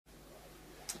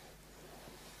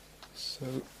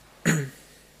So, I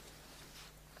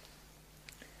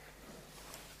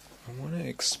want to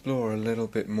explore a little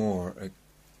bit more,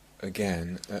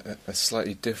 again, a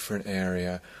slightly different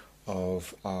area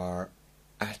of our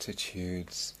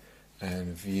attitudes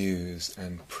and views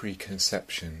and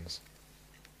preconceptions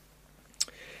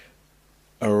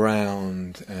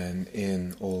around and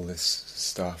in all this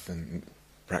stuff and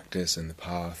practice and the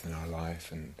path and our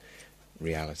life and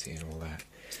reality and all that.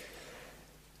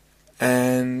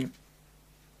 And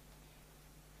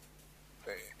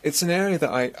it's an area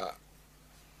that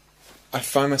I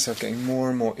find myself getting more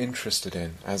and more interested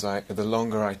in the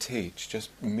longer I teach,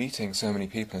 just meeting so many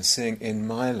people and seeing in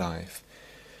my life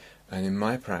and in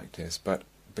my practice, but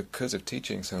because of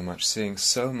teaching so much, seeing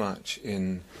so much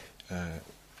in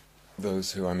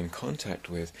those who I'm in contact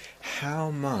with,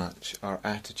 how much our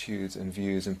attitudes and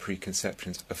views and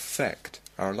preconceptions affect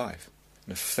our life,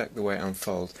 and affect the way it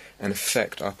unfolds, and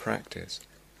affect our practice.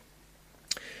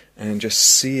 And just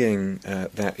seeing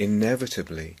that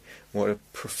inevitably, what a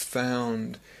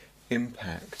profound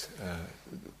impact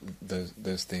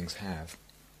those things have.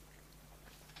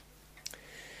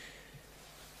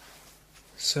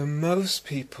 So most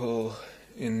people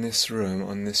in this room,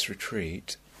 on this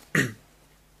retreat,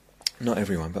 not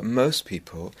everyone, but most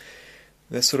people,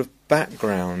 their sort of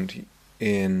background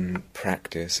in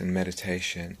practice and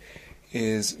meditation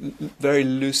is, very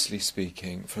loosely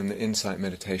speaking, from the insight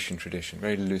meditation tradition,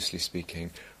 very loosely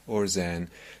speaking, or Zen,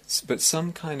 but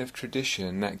some kind of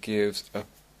tradition that gives a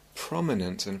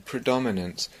prominence and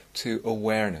predominance to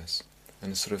awareness,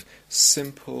 and a sort of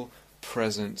simple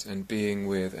presence and being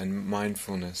with and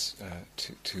mindfulness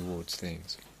towards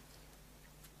things.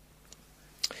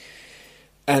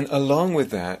 And along with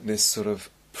that, this sort of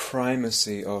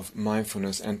primacy of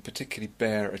mindfulness and particularly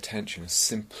bare attention, a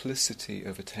simplicity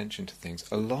of attention to things,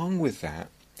 along with that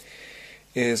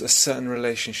is a certain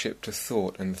relationship to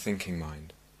thought and the thinking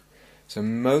mind. So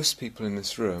most people in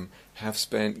this room have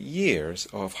spent years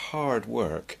of hard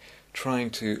work trying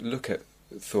to look at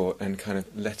thought and kind of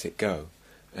let it go.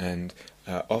 And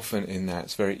often in that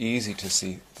it's very easy to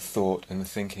see thought and the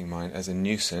thinking mind as a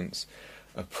nuisance,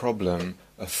 a problem,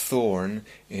 a thorn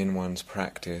in one's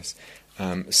practice,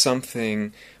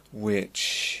 something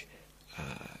which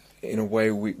in a way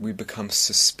we become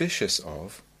suspicious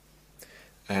of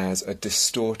as a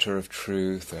distorter of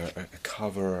truth, a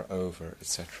cover over,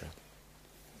 etc.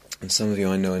 And some of you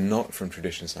I know are not from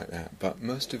traditions like that, but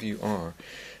most of you are,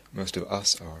 most of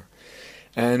us are.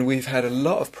 And we've had a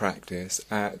lot of practice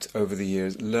over the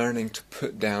years, learning to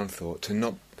put down thought, to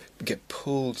not get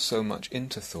pulled so much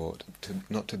into thought,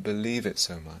 not to believe it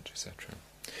so much, etc.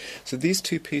 So these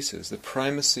two pieces, the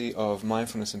primacy of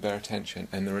mindfulness and bare attention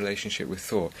and the relationship with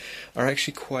thought, are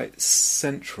actually quite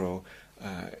central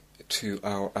to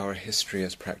our history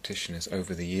as practitioners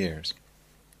over the years.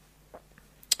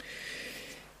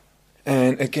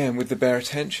 And again, with the bare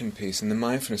attention piece and the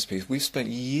mindfulness piece, we've spent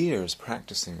years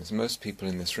practicing this. Most people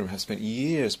in this room have spent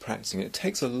years practicing it. It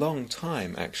takes a long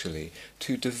time, actually,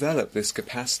 to develop this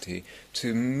capacity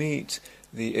to meet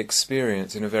the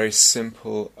experience in a very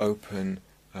simple, open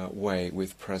way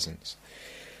with presence.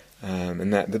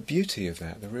 And that the beauty of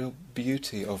that, the real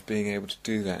beauty of being able to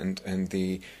do that, and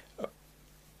the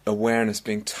awareness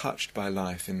being touched by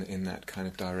life in that kind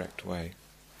of direct way.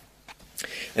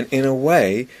 And in a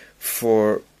way,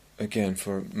 for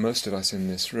most of us in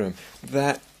this room,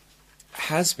 that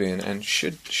has been and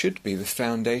should be the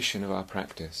foundation of our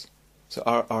practice. So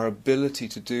our ability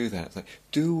to do that, like,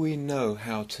 do we know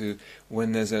how to,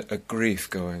 when there's a grief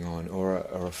going on, or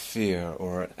a fear,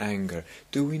 or an anger,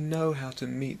 do we know how to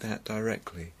meet that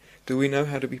directly? Do we know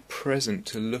how to be present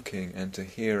to looking and to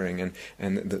hearing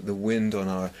and the wind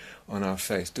on our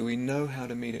face? Do we know how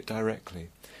to meet it directly?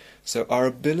 So our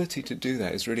ability to do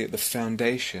that is really at the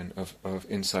foundation of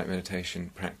insight meditation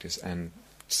practice and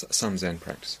some Zen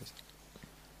practices.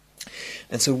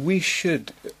 And so we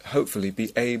should hopefully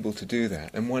be able to do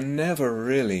that. And one never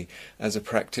really, as a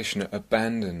practitioner,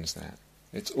 abandons that.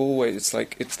 It's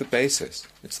the basis.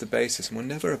 It's the basis. And one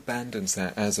never abandons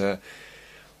that as a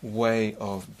way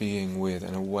of being with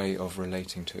and a way of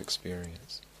relating to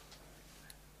experience.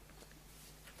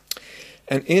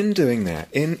 And in doing that,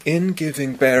 in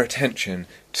giving bare attention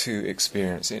to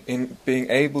experience, in being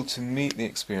able to meet the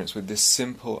experience with this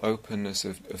simple openness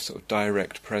of sort of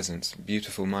direct presence,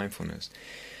 beautiful mindfulness,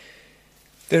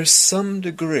 there's some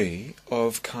degree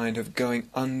of kind of going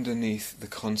underneath the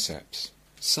concepts,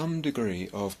 some degree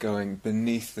of going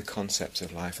beneath the concepts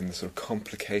of life and the sort of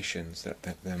complications that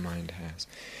their mind has.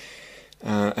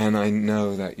 And I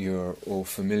know that you're all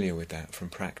familiar with that from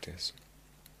practice.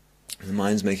 The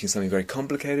mind's making something very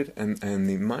complicated, and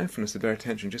the mindfulness, the bare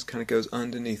attention, just kind of goes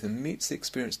underneath and meets the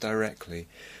experience directly.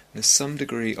 There's some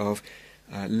degree of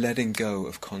letting go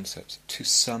of concepts, to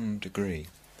some degree.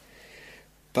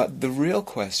 But the real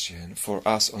question for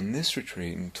us on this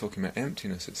retreat, and talking about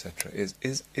emptiness, etc.,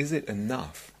 is it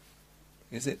enough?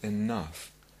 Is it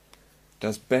enough?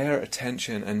 Does bare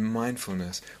attention and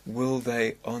mindfulness, will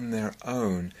they on their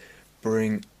own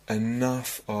bring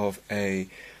enough of a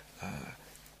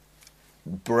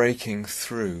breaking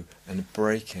through and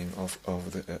breaking of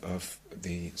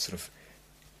the sort of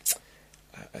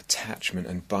attachment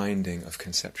and binding of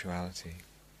conceptuality?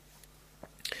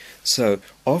 So,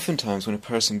 oftentimes when a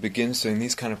person begins doing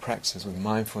these kind of practices with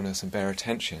mindfulness and bare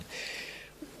attention,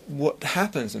 what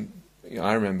happens, and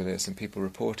I remember this and people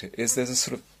report it, is there's a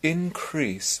sort of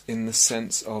increase in the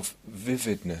sense of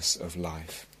vividness of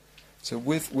life. So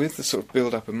with the sort of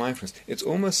build-up of mindfulness, it's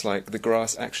almost like the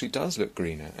grass actually does look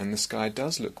greener and the sky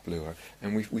does look bluer,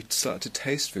 and we start to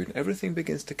taste food, and everything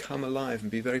begins to come alive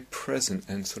and be very present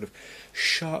and sort of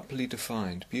sharply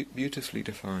defined, beautifully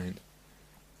defined.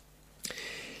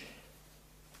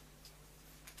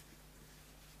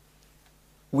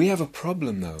 We have a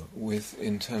problem, though,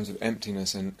 in terms of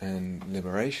emptiness and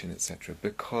liberation, etc.,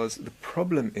 because the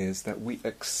problem is that we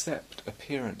accept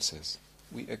appearances.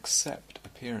 We accept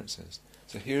appearances.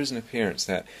 So here's an appearance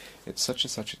that it's such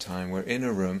and such a time, we're in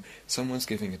a room, someone's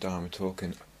giving a Dharma talk,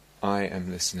 and I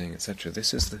am listening, etc.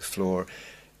 This is the floor.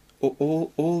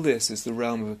 All this is the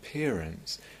realm of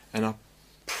appearance, and our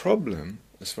problem,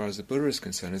 as far as the Buddha is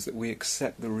concerned, is that we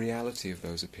accept the reality of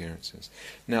those appearances.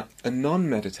 Now, a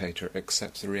non-meditator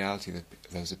accepts the reality of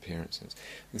those appearances.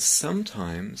 And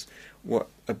sometimes what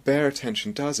a bare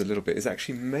attention does a little bit is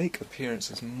actually make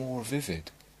appearances more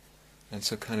vivid, and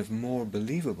so kind of more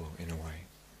believable in a way.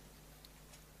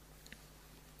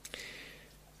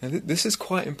 Now, this is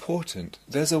quite important.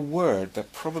 There's a word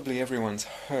that probably everyone's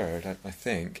heard, I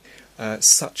think,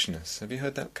 suchness. Have you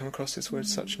heard that, come across this word,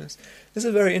 suchness? This is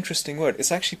a very interesting word.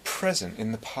 It's actually present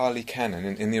in the Pali Canon,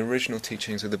 in the original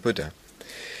teachings of the Buddha.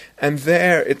 And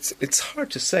there, it's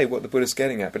hard to say what the Buddha's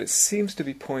getting at, but it seems to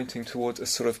be pointing towards a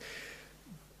sort of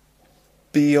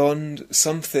beyond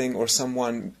something or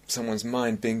someone's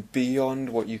mind being beyond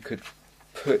what you could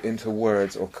put into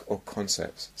words or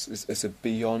concepts. It's a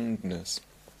beyondness.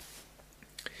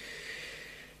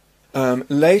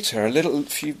 Later,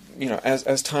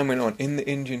 as time went on, in the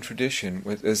Indian tradition,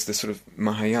 as the sort of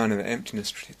Mahayana and the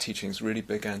emptiness teachings really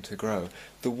began to grow,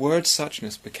 the word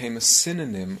suchness became a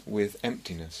synonym with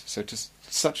emptiness. So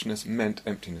suchness meant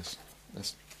emptiness.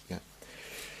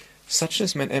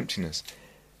 Suchness meant emptiness.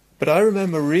 But I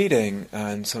remember reading,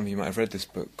 and some of you might have read this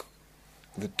book,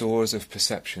 The Doors of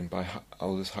Perception by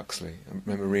Aldous Huxley. I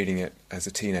remember reading it as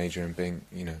a teenager and being,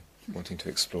 wanting to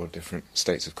explore different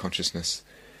states of consciousness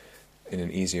in an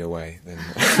easier way than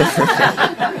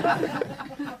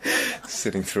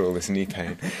sitting through all this knee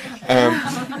pain.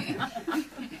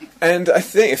 And I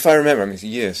think, if I remember, it's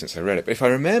years since I read it, but if I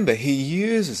remember, he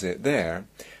uses it there,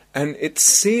 and it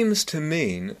seems to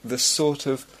mean the sort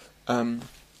of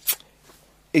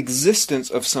existence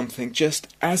of something just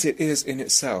as it is in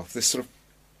itself, this sort of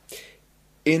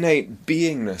innate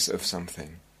beingness of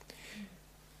something.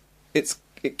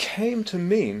 It came to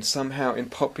mean somehow in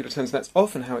popular terms, that's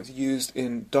often how it's used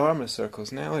in Dharma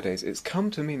circles nowadays, it's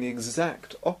come to mean the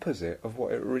exact opposite of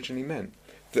what it originally meant.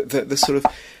 The sort of,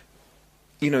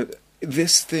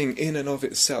 this thing in and of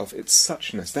itself, it's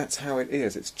suchness, that's how it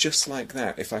is, it's just like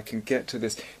that. If I can get to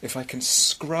this, if I can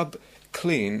scrub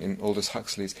clean, in Aldous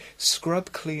Huxley's,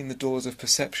 scrub clean the doors of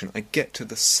perception, I get to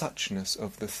the suchness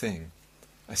of the thing.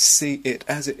 I see it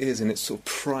as it is in its sort of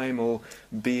primal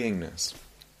beingness.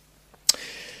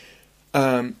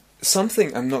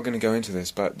 Something, I'm not going to go into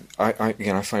this, but I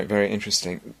find it very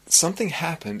interesting. Something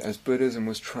happened as Buddhism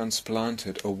was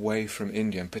transplanted away from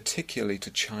India, and particularly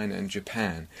to China and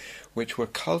Japan, which were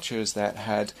cultures that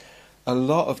had a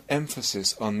lot of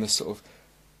emphasis on the sort of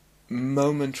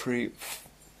momentary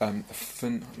I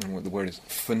don't know what the word is,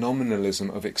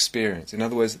 phenomenalism of experience. In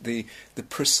other words, the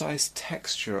precise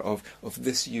texture of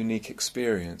this unique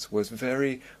experience was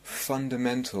very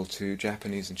fundamental to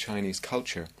Japanese and Chinese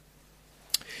culture.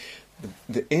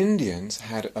 The Indians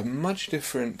had a much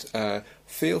different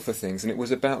feel for things, and it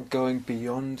was about going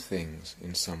beyond things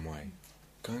in some way.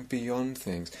 Going beyond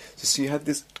things. So you had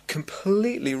this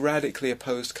completely radically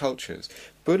opposed cultures.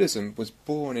 Buddhism was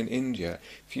born in India.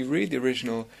 If you read the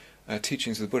original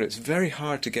teachings of the Buddha, it's very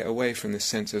hard to get away from this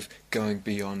sense of going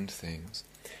beyond things.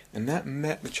 And that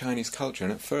met the Chinese culture,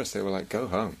 and at first they were like, go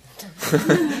home.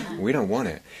 We don't want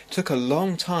it. It took a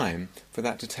long time for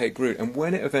that to take root, and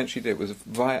when it eventually did, it was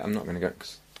via, I'm not going to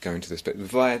go into this, but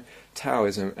via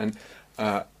Taoism, and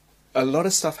a lot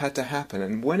of stuff had to happen.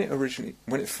 And when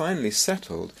it finally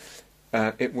settled,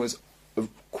 it was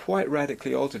quite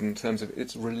radically altered in terms of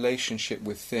its relationship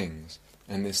with things,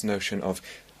 and this notion of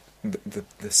the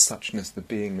suchness, the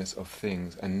beingness of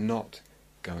things, and not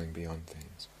going beyond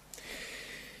things.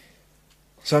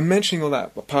 So I'm mentioning all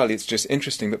that, but partly it's just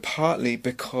interesting, but partly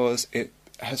because it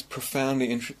has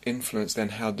profoundly influenced then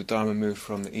how the Dharma moved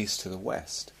from the east to the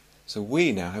west. So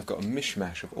we now have got a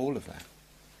mishmash of all of that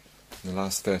in the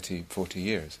last 30, 40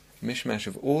 years. Mishmash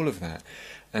of all of that,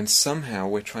 and somehow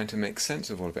we're trying to make sense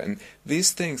of all of it. And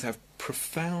these things have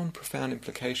profound, profound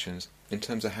implications in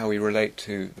terms of how we relate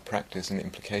to the practice and the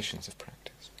implications of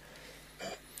practice.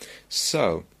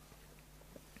 So,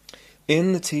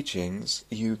 in the teachings,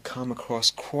 you come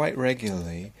across quite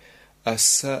regularly a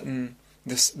certain,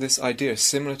 this idea,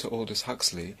 similar to Aldous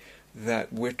Huxley,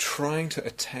 that we're trying to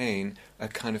attain a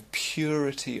kind of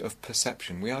purity of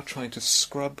perception. We are trying to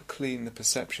scrub clean the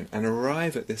perception and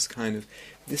arrive at this kind of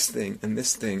this thing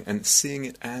and seeing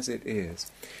it as it is.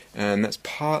 And that's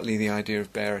partly the idea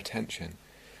of bare attention.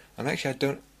 And actually I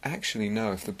don't actually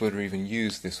know if the Buddha even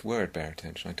used this word, bare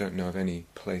attention. I don't know of any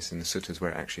place in the suttas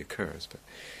where it actually occurs.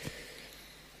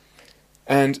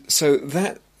 And so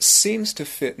that seems to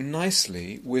fit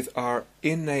nicely with our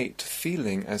innate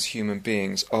feeling as human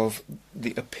beings of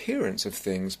the appearance of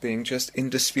things being just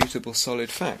indisputable solid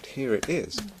fact. Here it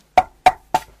is.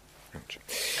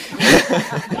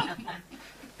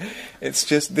 It's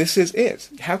just, this is it.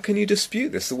 How can you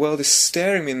dispute this? The world is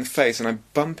staring me in the face and I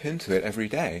bump into it every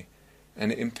day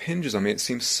and it impinges on me. It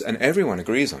seems, and everyone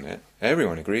agrees on it.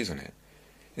 Everyone agrees on it.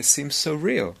 It seems so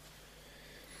real.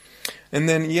 And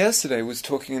then yesterday was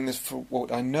talking in this, for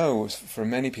what I know was for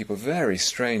many people very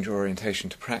strange orientation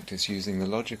to practice using the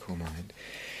logical mind.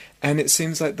 And it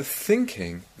seems like the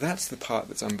thinking, that's the part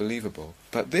that's unbelievable.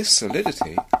 But this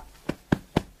solidity,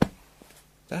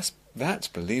 that's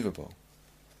believable.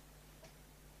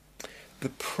 The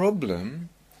problem,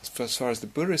 as far as the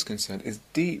Buddha is concerned, is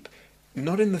deep,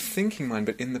 not in the thinking mind,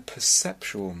 but in the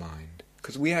perceptual mind.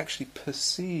 Because we actually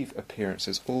perceive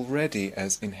appearances already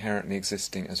as inherently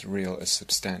existing, as real, as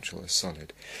substantial, as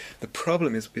solid. The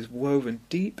problem is woven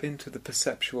deep into the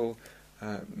perceptual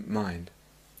mind.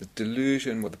 The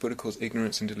delusion, what the Buddha calls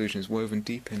ignorance and delusion, is woven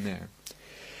deep in there.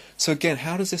 So again,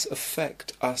 how does this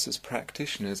affect us as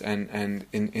practitioners and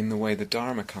in the way the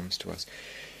Dharma comes to us?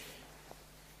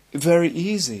 Very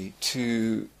easy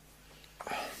to...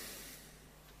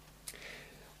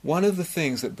 One of the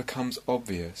things that becomes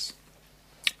obvious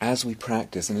as we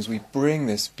practice and as we bring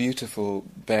this beautiful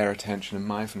bare attention and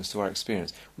mindfulness to our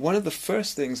experience, one of the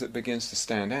first things that begins to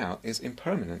stand out is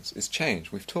impermanence, is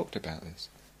change. We've talked about this.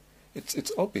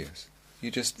 It's obvious.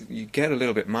 You get a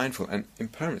little bit mindful and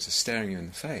impermanence is staring you in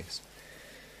the face.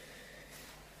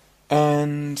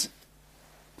 And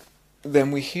then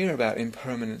we hear about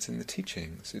impermanence in the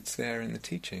teachings. It's there in the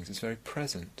teachings. It's very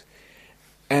present.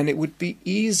 And it would be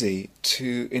easy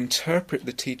to interpret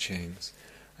the teachings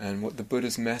and what the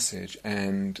Buddha's message,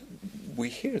 and we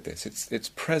hear this, it's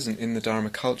present in the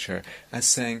Dharma culture, as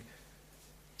saying,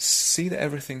 see that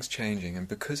everything's changing, and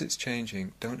because it's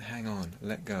changing, don't hang on,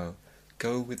 let go.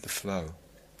 Go with the flow.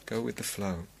 Go with the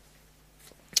flow.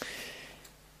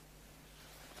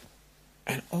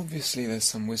 And obviously there's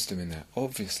some wisdom in that.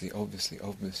 Obviously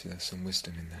there's some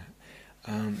wisdom in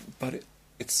that. But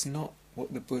it's not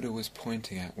what the Buddha was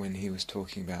pointing at when he was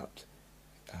talking about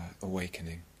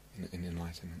awakening in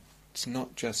enlightenment. It's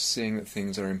not just seeing that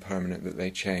things are impermanent, that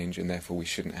they change, and therefore we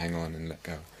shouldn't hang on and let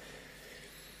go.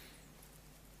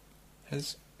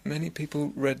 Has many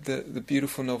people read the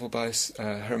beautiful novel by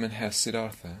Hermann Hesse,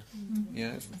 Siddhartha? Mm-hmm.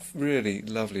 Yeah, really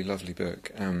lovely, lovely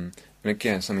book. And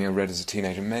again, something I read as a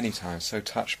teenager many times, so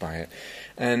touched by it.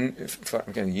 And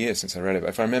again, years since I read it, but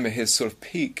if I remember, his sort of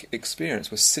peak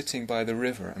experience was sitting by the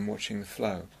river and watching the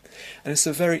flow. And it's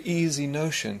a very easy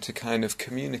notion to kind of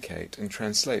communicate and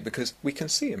translate, because we can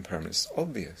see impermanence, it's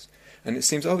obvious. And it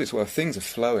seems obvious, well, if things are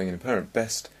flowing and impermanent,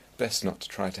 best not to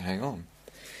try to hang on.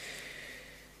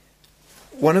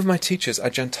 One of my teachers,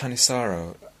 Ajahn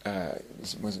Thanissaro,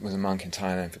 was a monk in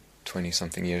Thailand for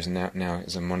 20-something years, and now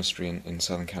is a monastery in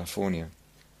Southern California,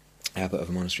 abbot of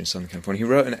a monastery in Southern California. He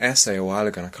wrote an essay a while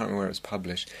ago, and I can't remember where it was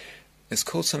published. It's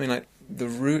called something like The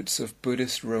Roots of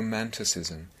Buddhist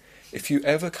Romanticism. If you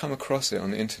ever come across it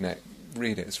on the internet,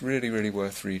 read it. It's really, really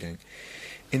worth reading.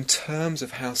 In terms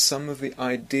of how some of the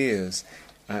ideas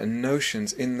and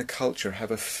notions in the culture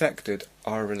have affected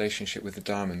our relationship with the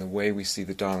Dharma and the way we see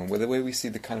the Dharma, the way we see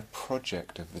the kind of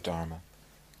project of the Dharma.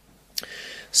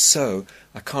 So,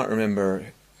 I can't remember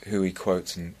who he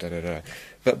quotes and da-da-da.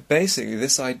 But basically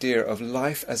this idea of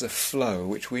life as a flow,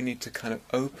 which we need to kind of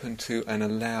open to and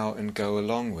allow and go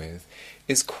along with,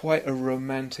 is quite a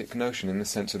romantic notion in the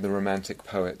sense of the romantic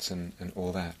poets and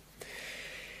all that.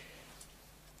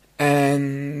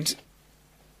 And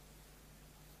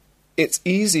it's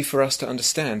easy for us to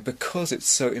understand because it's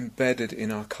so embedded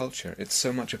in our culture. It's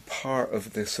so much a part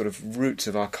of the sort of roots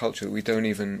of our culture that we don't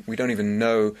even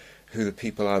know who the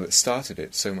people are that started it.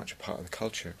 It's so much a part of the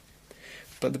culture.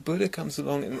 But the Buddha comes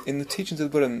along in the teachings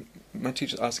of the Buddha, and my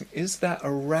teacher's asking, is that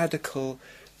a radical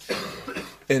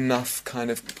enough kind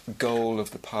of goal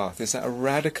of the path? Is that a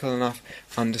radical enough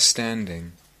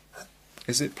understanding?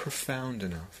 Is it profound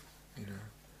enough? You know,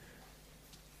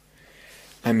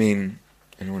 I mean,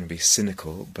 I don't want to be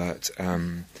cynical, but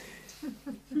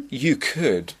you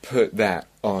could put that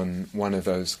on one of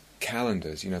those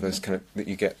calendars, you know, those kind of that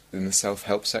you get in the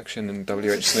self-help section in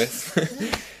W.H.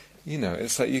 Smith. You know,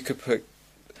 it's like you could put,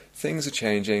 things are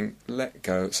changing, let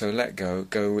go, so let go,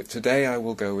 go with, today I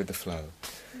will go with the flow.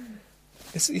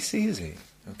 It's easy.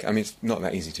 Okay, I mean, it's not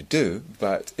that easy to do,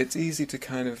 but it's easy to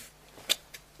kind of...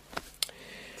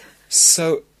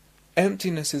 So,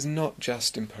 emptiness is not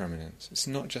just impermanence. It's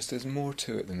not just, there's more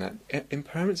to it than that.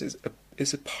 Impermanence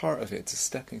is a part of it, it's a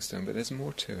stepping stone, but there's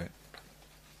more to it.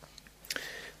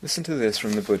 Listen to this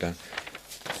from the Buddha.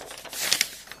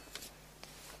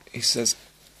 He says,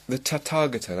 the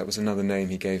Tathagata, that was another name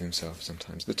he gave himself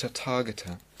sometimes, the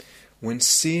Tathagata, when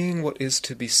seeing what is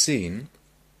to be seen,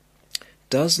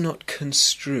 does not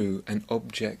construe an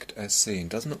object as seen,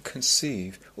 does not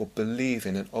conceive or believe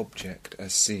in an object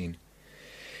as seen.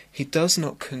 He does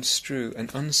not construe an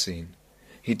unseen.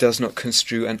 He does not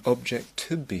construe an object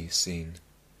to be seen.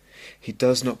 He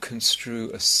does not construe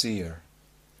a seer.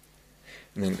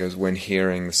 And then it goes, when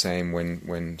hearing, the same,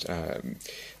 when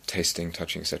tasting,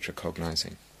 touching, etc.,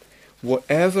 cognizing.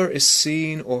 Whatever is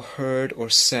seen or heard or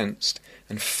sensed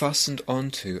and fastened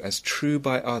onto as true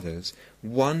by others,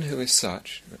 one who is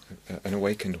such, an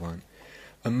awakened one,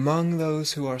 among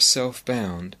those who are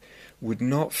self-bound, would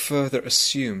not further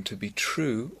assume to be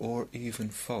true or even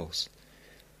false.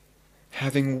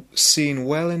 Having seen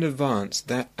well in advance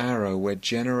that arrow where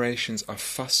generations are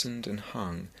fastened and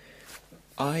hung,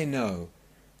 I know,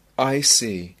 I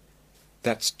see,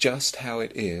 that's just how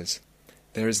it is.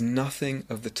 There is nothing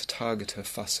of the Tathagata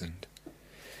fastened.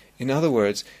 In other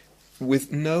words,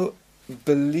 with no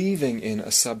believing in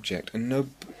a subject, and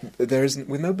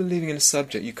with no believing in a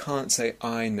subject, you can't say,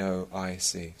 I know, I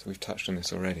see. So we've touched on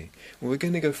this already. Well, we're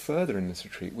going to go further in this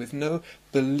retreat. With no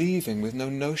believing, with no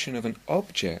notion of an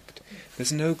object,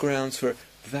 there's no grounds for,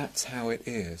 that's how it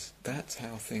is. That's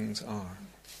how things are.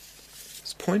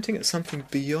 It's pointing at something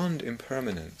beyond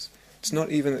impermanence. It's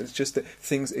not even that it's just that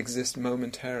things exist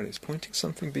momentarily. It's pointing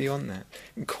something beyond that.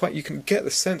 And you can get the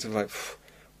sense of like,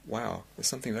 wow, there's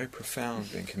something very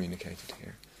profound being communicated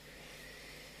here.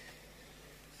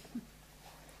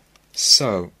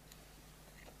 So,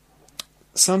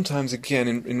 sometimes again,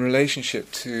 in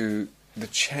relationship to the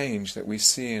change that we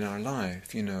see in our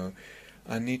life, you know,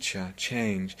 anicca,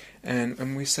 change,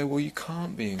 and we say, well, you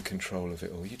can't be in control of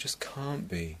it all. You just can't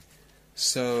be.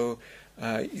 So,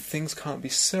 things can't be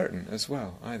certain as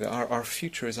well either. Our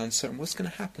future is uncertain. What's going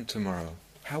to happen tomorrow?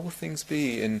 How will things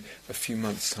be in a few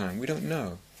months' time? We don't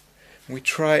know. We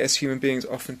try as human beings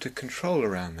often to control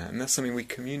around that, and that's something we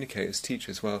communicate as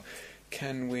teachers. Well,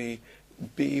 can we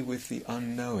be with the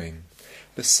unknowing?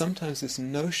 But sometimes this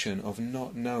notion of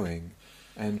not knowing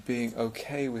and being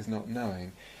okay with not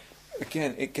knowing,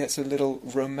 again, it gets a little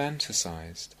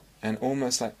romanticized and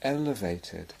almost like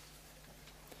elevated.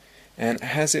 And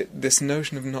this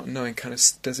notion of not knowing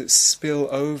does it spill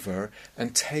over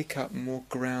and take up more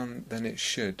ground than it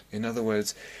should? In other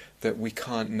words, that we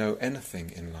can't know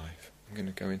anything in life. I'm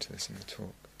going to go into this in the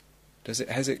talk.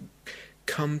 Has it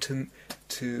come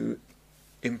to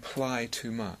imply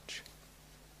too much?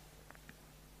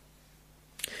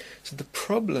 So the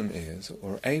problem is,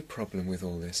 or a problem with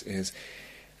all this is,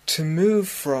 to move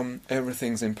from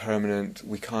everything's impermanent,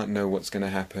 we can't know what's going to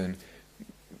happen,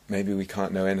 maybe we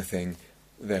can't know anything,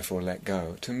 therefore let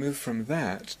go. To move from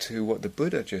that to what the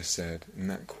Buddha just said in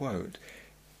that quote,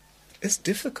 it's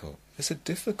difficult. It's a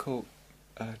difficult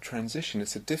transition.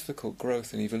 It's a difficult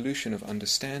growth and evolution of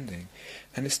understanding.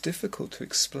 And it's difficult to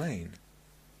explain.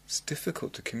 It's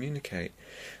difficult to communicate.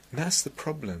 And that's the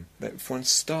problem, that if one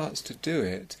starts to do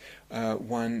it,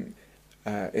 one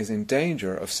is in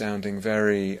danger of sounding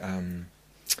very,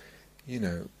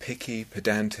 picky,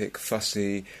 pedantic,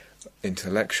 fussy,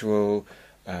 intellectual,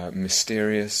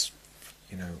 mysterious,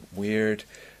 weird,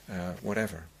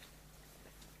 whatever.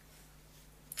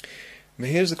 But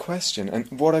here's the question, and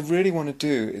what I really want to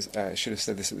do is, I should have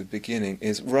said this at the beginning,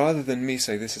 is rather than me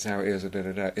say this is how it is, or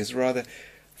da-da-da, is rather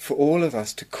for all of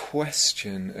us to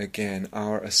question again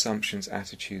our assumptions,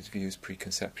 attitudes, views,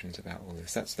 preconceptions about all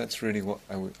this. That's really what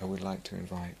I would like to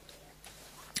invite.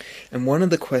 And one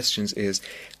of the questions is,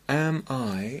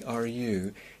 are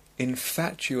you,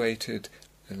 infatuated,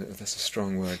 that's a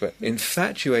strong word, but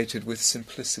infatuated with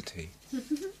simplicity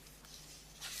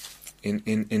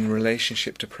in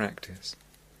relationship to practice?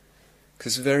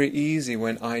 Because it's very easy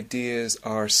when ideas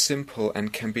are simple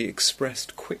and can be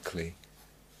expressed quickly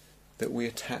that we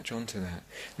attach onto that.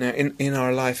 Now, in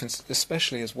our life, and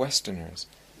especially as Westerners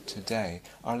today,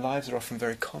 our lives are often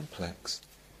very complex.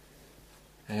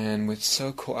 And we're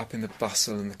so caught up in the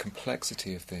bustle and the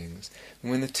complexity of things. And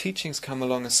when the teachings come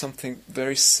along and something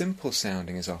very simple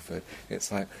sounding is offered,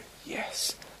 it's like,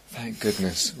 yes, thank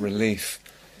goodness, relief.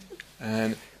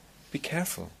 And be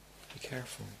careful, be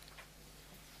careful.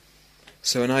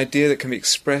 So an idea that can be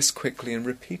expressed quickly and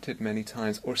repeated many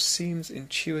times, or seems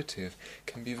intuitive,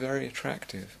 can be very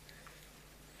attractive.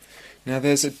 Now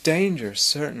there's a danger,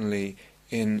 certainly,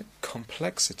 in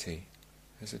complexity.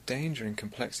 There's a danger in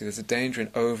complexity. There's a danger in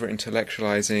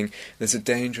over-intellectualizing. There's a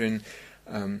danger in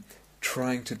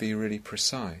trying to be really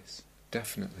precise,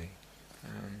 definitely.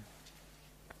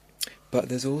 But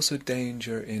there's also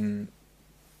danger in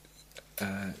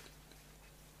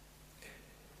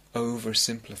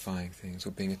oversimplifying things,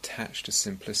 or being attached to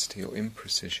simplicity or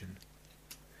imprecision.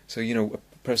 So, a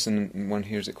person, one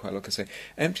hears it quite a lot, can say,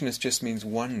 emptiness just means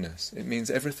oneness. It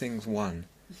means everything's one.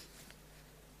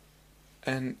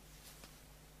 And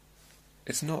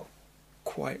it's not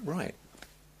quite right.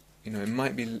 It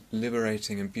might be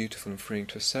liberating and beautiful and freeing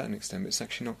to a certain extent, but it's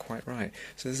actually not quite right.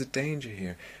 So there's a danger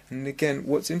here. And again,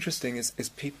 what's interesting is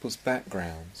people's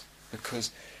backgrounds, because,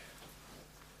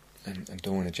 and I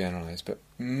don't want to generalize, but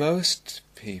most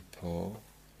people,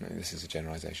 no, this is a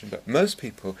generalization, but most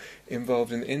people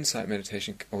involved in insight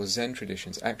meditation or Zen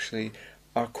traditions actually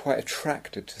are quite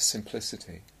attracted to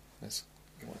simplicity. That's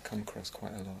what I come across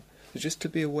quite a lot. So just to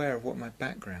be aware of what my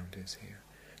background is here.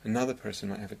 Another person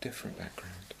might have a different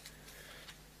background.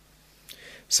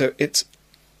 So it's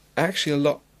actually a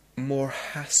lot more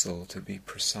hassle to be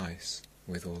precise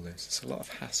with all this. It's a lot of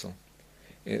hassle.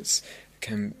 It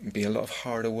can be a lot of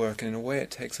harder work, and in a way it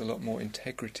takes a lot more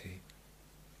integrity.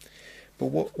 But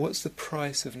what's the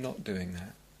price of not doing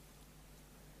that?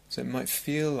 So it might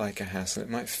feel like a hassle, it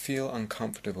might feel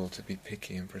uncomfortable to be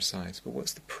picky and precise, but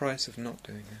what's the price of not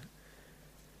doing that?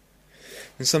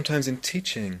 And sometimes in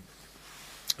teaching,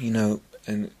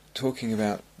 and talking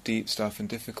about deep stuff and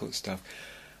difficult stuff,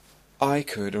 I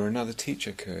could, or another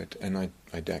teacher could, and I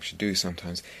actually do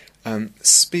sometimes,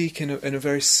 speak in a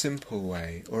very simple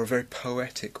way, or a very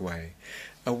poetic way,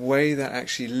 a way that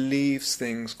actually leaves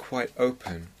things quite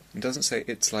open. It doesn't say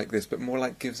it's like this, but more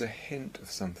like gives a hint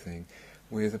of something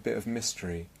with a bit of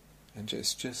mystery, and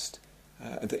just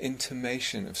the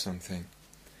intimation of something.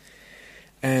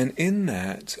 And in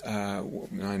that, I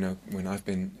know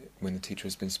when the teacher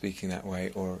has been speaking that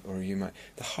way, or you might,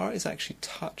 the heart is actually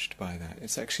touched by that.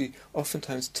 It's actually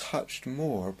oftentimes touched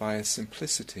more by a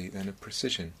simplicity than a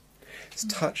precision. It's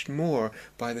touched more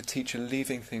by the teacher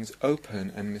leaving things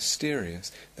open and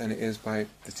mysterious than it is by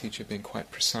the teacher being quite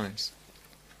precise.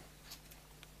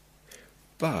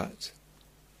 But,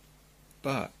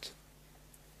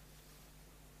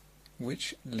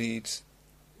 which leads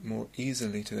more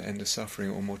easily to the end of suffering,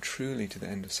 or more truly to the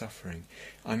end of suffering?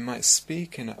 I might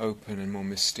speak in an open and more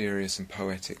mysterious and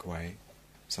poetic way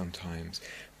sometimes,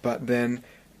 but then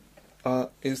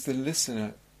is the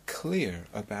listener clear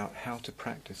about how to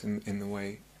practice in the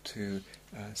way to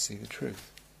see the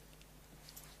truth?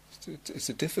 It's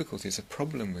a difficulty, it's a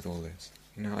problem with all this.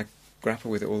 I grapple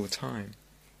with it all the time.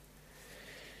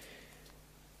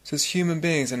 So as human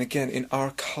beings, and again in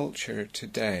our culture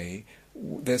today,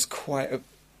 there's quite a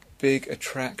big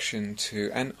attraction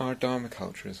to, and our Dharma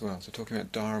culture as well. So talking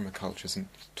about Dharma cultures, and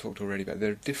talked already about,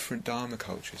 there are different Dharma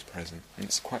cultures present, and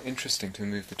it's quite interesting to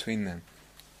move between them.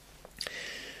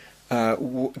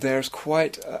 There's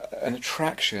quite an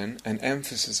attraction, an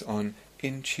emphasis on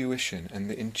intuition and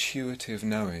the intuitive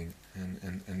knowing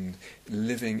and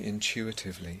living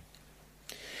intuitively.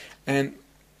 And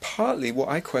partly what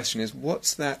I question is,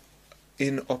 what's that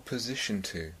in opposition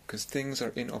to? Because things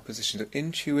are in opposition to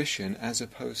intuition as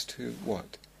opposed to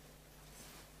what?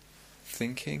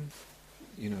 Thinking?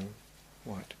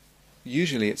 What?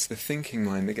 Usually it's the thinking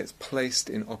mind that gets placed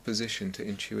in opposition to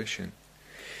intuition.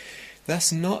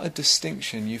 That's not a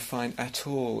distinction you find at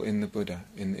all in the Buddha,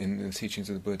 in the teachings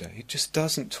of the Buddha. He just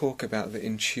doesn't talk about the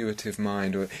intuitive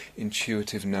mind or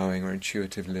intuitive knowing or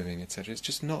intuitive living, etc. It's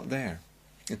just not there.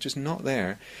 It's just not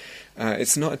there.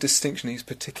 It's not a distinction he's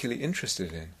particularly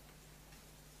interested in.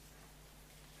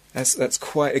 That's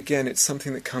quite, again, it's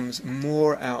something that comes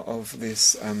more out of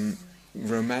this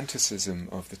romanticism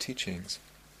of the teachings.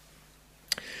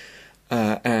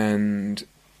 And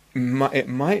it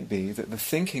might be that the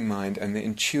thinking mind and the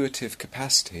intuitive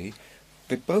capacity,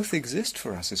 they both exist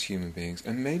for us as human beings,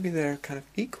 and maybe they're kind of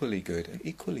equally good and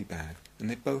equally bad, and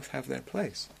they both have their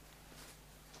place.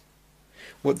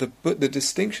 What the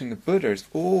distinction the Buddha is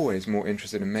always more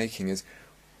interested in making is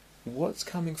what's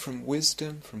coming from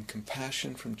wisdom, from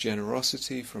compassion, from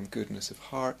generosity, from goodness of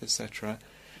heart, etc.,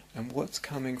 and what's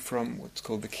coming from what's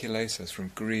called the kilesas,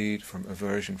 from greed, from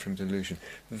aversion, from delusion.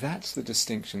 That's the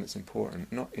distinction that's important,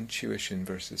 not intuition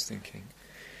versus thinking.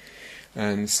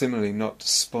 And similarly, not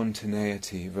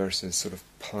spontaneity versus sort of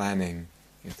planning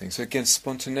things. So again,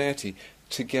 spontaneity,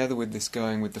 together with this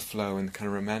going with the flow and the kind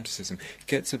of romanticism,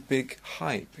 gets a big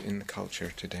hype in the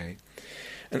culture today.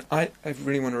 And I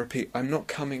really want to repeat, I'm not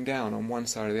coming down on one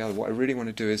side or the other. What I really want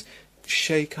to do is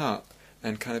shake up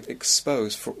and kind of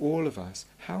expose for all of us,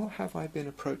 how have I been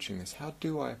approaching this? How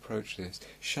do I approach this?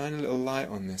 Shine a little light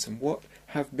on this, and what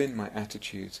have been my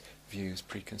attitudes, views,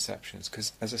 preconceptions?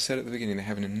 Because, as I said at the beginning, they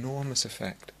have an enormous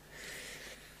effect.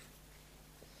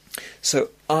 So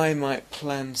I might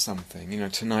plan something,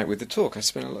 tonight with the talk. I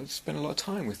spent a lot of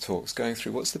time with talks, going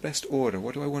through what's the best order,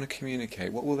 what do I want to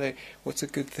communicate, what's a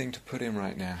good thing to put in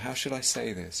right now, how should I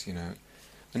say this,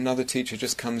 Another teacher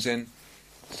just comes in,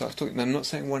 starts talking. I'm not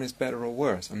saying one is better or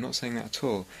worse, I'm not saying that at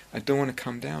all. I don't want to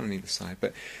come down on either side,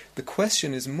 but the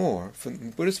question is more, from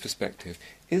the Buddha's perspective,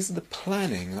 is the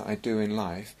planning that I do in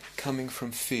life coming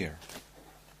from fear?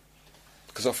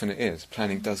 Because often it is.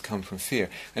 Planning does come from fear.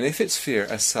 And if it's fear,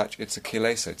 as such, it's a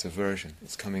kilesa, it's aversion.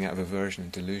 It's coming out of aversion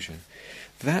and delusion.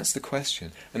 That's the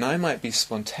question. And I might be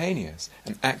spontaneous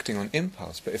and acting on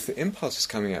impulse, but if the impulse is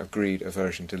coming out of greed,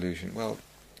 aversion, delusion, well...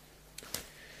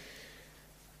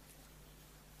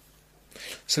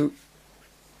 So,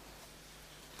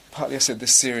 partly I said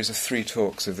this series of 3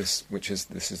 talks of this,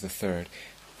 this is the third,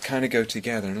 kind of go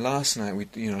together. And last night,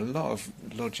 a lot of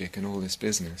logic and all this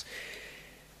business.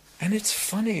 And it's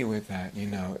funny with that,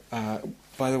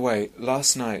 by the way,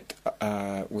 last night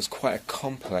was quite a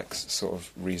complex sort of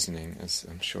reasoning, as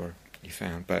I'm sure you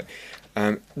found. But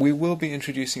we will be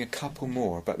introducing a couple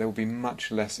more, but they will be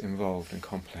much less involved and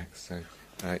complex. So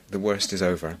the worst is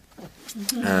over.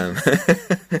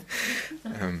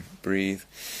 Breathe.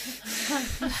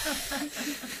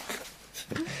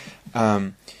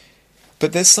 But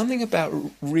there's something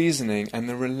about reasoning and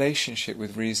the relationship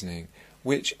with reasoning,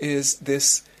 which is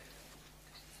this...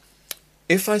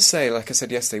 If I say, like I said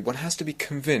yesterday, one has to be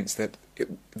convinced that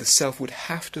the self would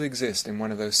have to exist in one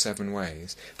of those 7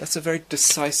 ways, that's a very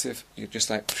decisive, you're just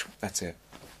like, that's it.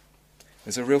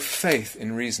 There's a real faith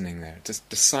in reasoning there, just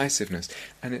decisiveness.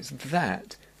 And it's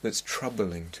that's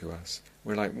troubling to us.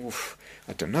 We're like, oof,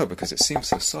 I don't know, because it seems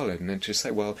so solid. And then to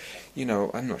say, well,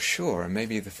 I'm not sure. And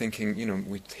maybe the thinking,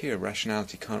 we hear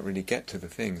rationality can't really get to the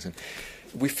things. And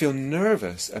we feel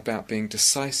nervous about being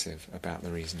decisive about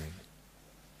the reasoning.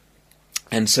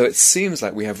 And so it seems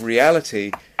like we have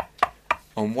reality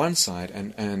on one side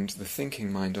and the thinking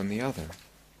mind on the other.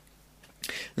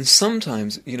 And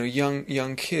sometimes,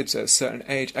 young kids at a certain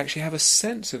age actually have a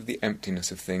sense of the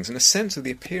emptiness of things and a sense of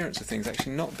the appearance of things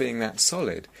actually not being that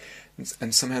solid.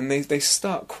 And somehow they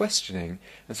start questioning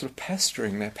and sort of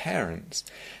pestering their parents.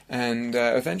 And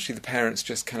eventually the parents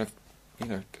just kind of,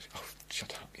 oh,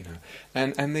 shut up,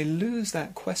 And they lose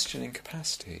that questioning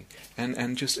capacity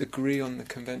and just agree on the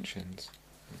conventions.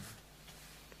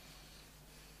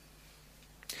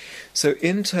 So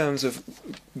in terms of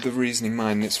the reasoning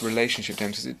mind and its relationship to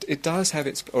emptiness, it does have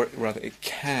its, or rather it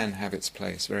can have its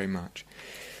place very much.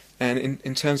 And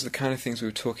in terms of the kind of things we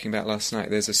were talking about last night,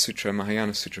 there's a sutra, a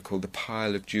Mahayana sutra called the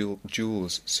Pile of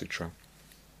Jewels Sutra.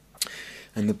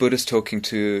 And the Buddha's talking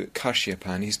to Kashyapa,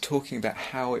 and he's talking about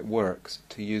how it works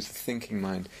to use the thinking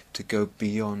mind to go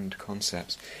beyond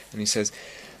concepts. And he says,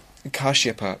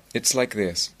 Kashyapa, it's like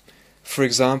this. For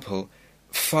example,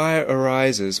 fire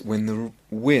arises when the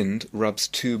wind rubs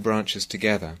 2 branches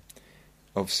together.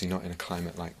 Obviously not in a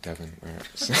climate like Devon, where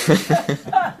it's...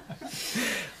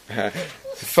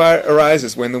 fire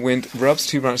arises when the wind rubs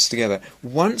 2 branches together.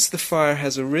 Once the fire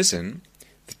has arisen,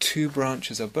 the 2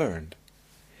 branches are burned.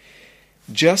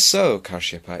 Just so,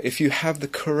 Kashyapa, if you have the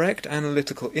correct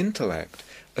analytical intellect,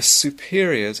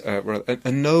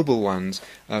 a noble one's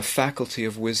faculty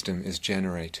of wisdom is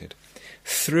generated.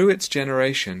 Through its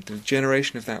generation, the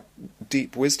generation of that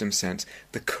deep wisdom sense,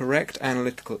 the correct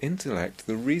analytical intellect,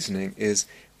 the reasoning is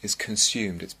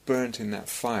consumed. It's burnt in that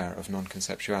fire of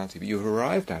non-conceptuality. But you've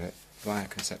arrived at it via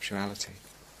conceptuality.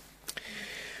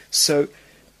 So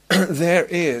there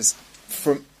is,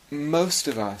 for most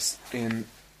of us in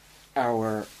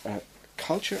our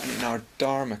culture and in our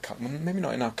Dharma culture, maybe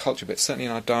not in our culture, but certainly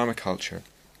in our Dharma culture,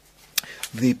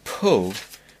 the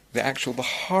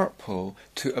heart pull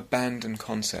to abandon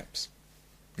concepts.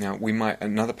 Now,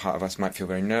 another part of us might feel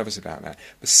very nervous about that,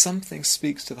 but something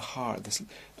speaks to the heart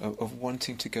of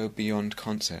wanting to go beyond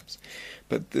concepts.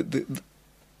 But the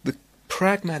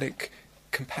pragmatic,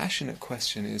 compassionate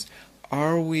question is,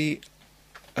 are we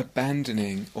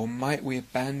abandoning, or might we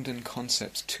abandon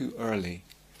concepts too early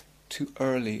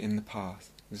in the path?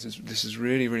 This is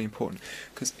really, really important,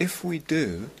 because if we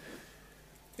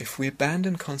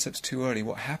abandon concepts too early,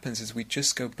 what happens is we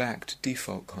just go back to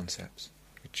default concepts.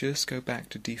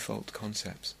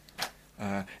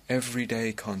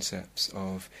 Everyday concepts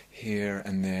of here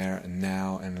and there and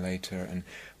now and later and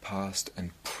past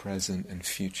and present and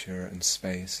future and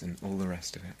space and all the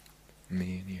rest of it.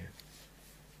 Me and you.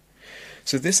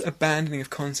 So this abandoning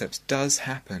of concepts does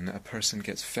happen. A person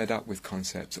gets fed up with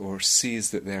concepts or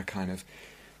sees that they're kind of,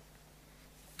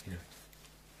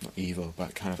 not evil,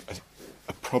 but kind of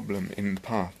a problem in the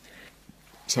path,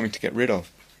 something to get rid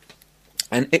of.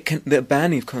 And the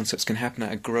abandoning of concepts can happen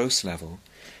at a gross level.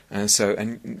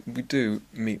 And we do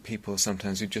meet people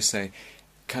sometimes who just say,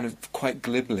 kind of quite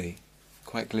glibly,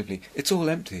 it's all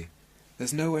empty.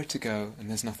 There's nowhere to go and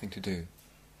there's nothing to do.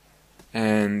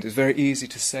 And it's very easy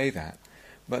to say that.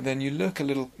 But then you look a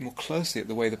little more closely at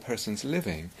the way the person's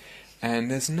living, and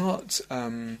there's not...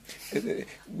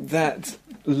 that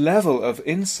level of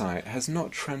insight has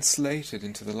not translated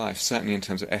into the life, certainly in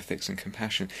terms of ethics and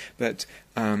compassion, but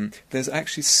there's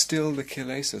actually still the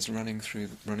kilesas running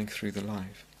through the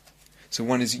life. So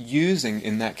one is using,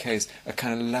 in that case, a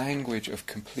kind of language of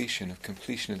completion of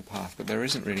the path, but there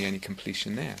isn't really any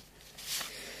completion there.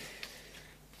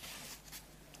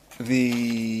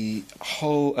 The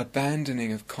whole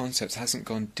abandoning of concepts hasn't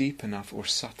gone deep enough or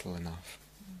subtle enough.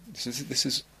 This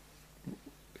is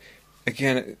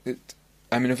again,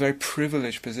 I'm in a very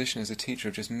privileged position as a teacher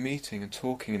of just meeting and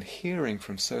talking and hearing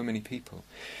from so many people.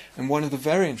 And one of the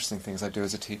very interesting things I do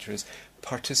as a teacher is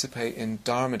participate in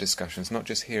Dharma discussions, not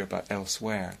just here but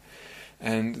elsewhere.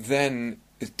 And then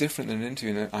it's different than an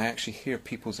interview, and I actually hear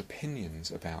people's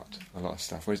opinions about a lot of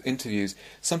stuff. Whereas interviews,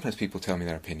 sometimes people tell me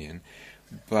their opinion,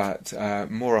 but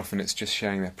more often it's just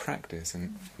sharing their practice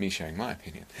and me sharing my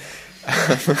opinion.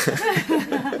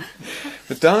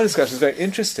 The Dharma discussion is very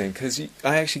interesting because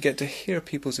I actually get to hear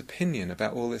people's opinion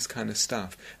about all this kind of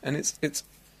stuff, and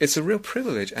it's a real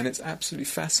privilege, and it's absolutely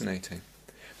fascinating,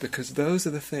 because those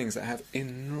are the things that have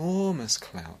enormous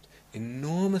clout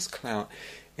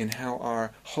in how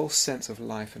our whole sense of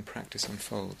life and practice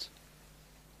unfolds.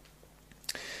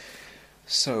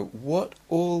 So what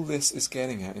all this is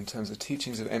getting at in terms of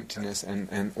teachings of emptiness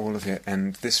and all of it,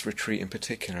 and this retreat in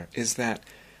particular, is that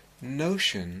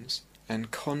notions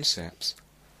and concepts,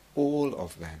 all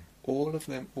of them,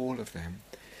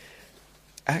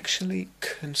 actually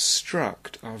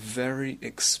construct our very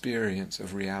experience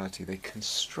of reality. They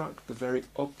construct the very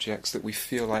objects that we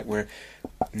feel like we're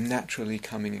naturally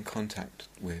coming in contact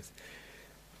with.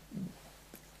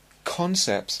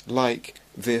 Concepts like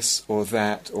this or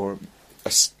that, or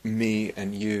me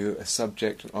and you, a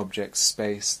subject and object,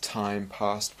 space, time,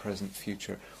 past, present,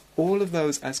 future, all of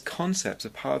those as concepts are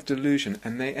part of delusion,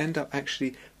 and they end up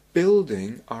actually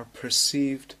building our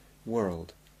perceived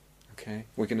world. Okay?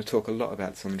 We're going to talk a lot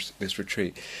about this on this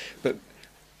retreat. But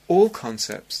all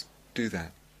concepts do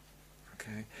that.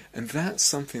 Okay? And that's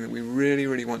something that we really,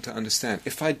 really want to understand.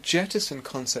 If I jettison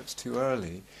concepts too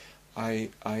early, I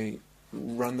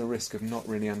run the risk of not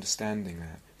really understanding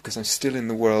that, because I'm still in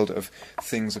the world of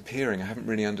things appearing. I haven't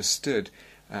really understood,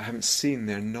 I haven't seen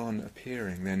their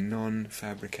non-appearing, their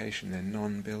non-fabrication, their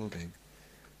non-building.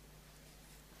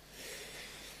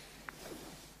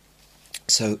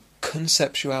 So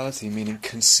conceptuality, meaning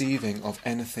conceiving of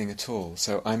anything at all.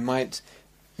 So I might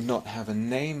not have a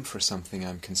name for something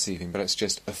I'm conceiving, but it's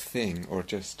just a thing, or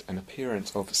just an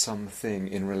appearance of something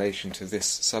in relation to this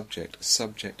subject, a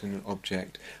subject and an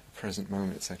object, present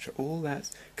moment, etc. All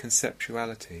that's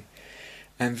conceptuality.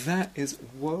 And that is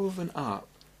woven up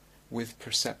with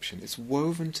perception. It's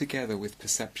woven together with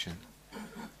perception.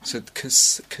 So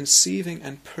conceiving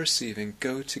and perceiving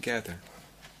go together.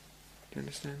 Do you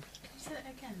understand? Say that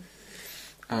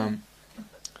again.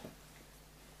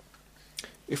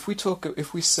 If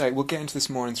we say, we'll get into this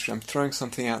more, I'm throwing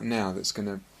something out now that's going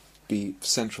to be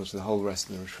central to the whole rest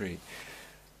of the retreat.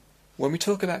 When we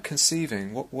talk about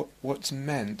conceiving, what's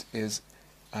meant is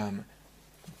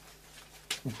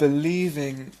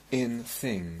believing in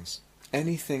things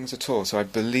any things at all. So I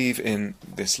believe in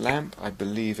this lamp, I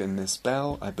believe in this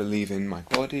bell, I believe in my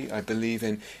body, I believe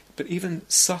in... But even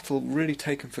subtle, really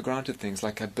taken for granted things,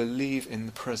 like I believe in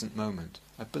the present moment.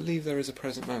 I believe there is a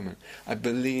present moment. I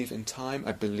believe in time,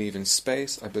 I believe in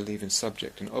space, I believe in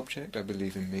subject and object, I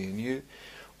believe in me and you.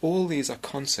 All these are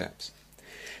concepts.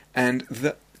 And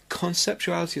the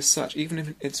conceptuality as such, even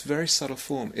in its very subtle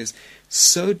form, is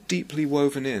so deeply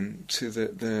woven in to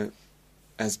the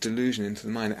as delusion into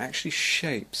the mind, it actually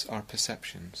shapes our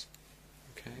perceptions.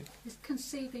 Okay? Is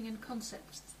conceiving and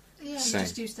concepts. Yeah, Same. You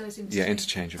just use those Yeah,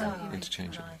 interchangeable. right.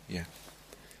 Interchangeable. Right. Yeah.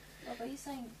 Oh, but you're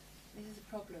saying this is a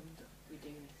problem that we do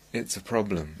this. It's a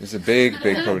problem. It's a big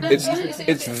problem. It's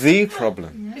the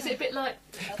problem. Is it a bit like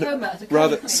coma?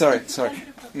 Rather, sorry.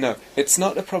 No, it's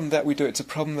not a problem that we do. It's a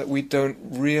problem that we don't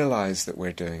realise that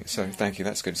we're doing it. Sorry, thank you.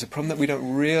 That's good. It's a problem that we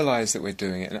don't realise that we're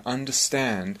doing it and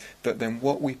understand that then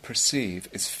what we perceive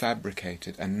is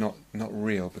fabricated and not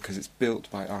real because it's built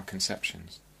by our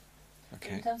conceptions.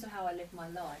 Okay. In terms of how I live my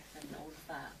life and all of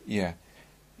that. Yeah.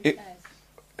 Who cares?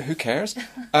 Who cares?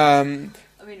 I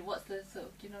mean, what's the sort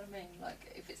of, do you know what I mean?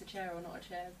 Like, if it's a chair or not a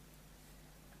chair?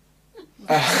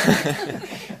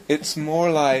 It's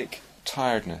more like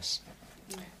tiredness.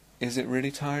 Is it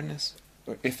really tiredness?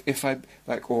 Or if I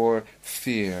like, or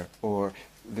fear, or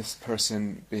this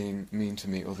person being mean to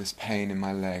me, or this pain in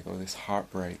my leg, or this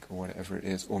heartbreak, or whatever it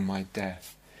is, or my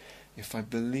death. If I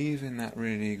believe in that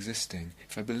really existing,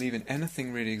 if I believe in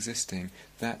anything really existing,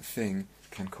 that thing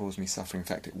can cause me suffering. In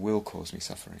fact, it will cause me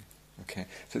suffering. Okay,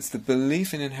 so it's the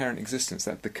belief in inherent existence,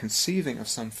 that the conceiving of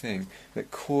something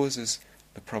that causes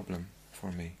the problem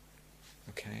for me.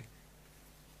 Okay,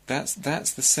 that's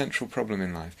the central problem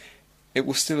in life. It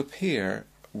will still appear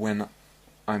when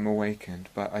I'm awakened,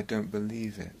 but I don't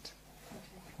believe it.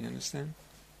 You understand?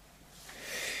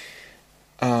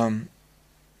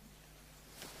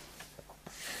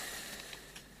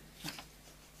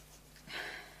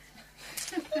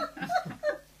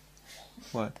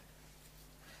 What?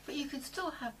 But you could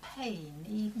still have pain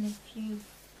even if you...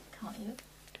 Can't you?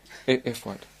 If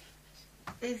what?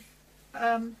 If,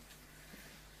 I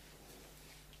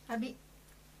mean,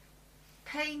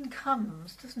 pain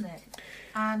comes, doesn't it?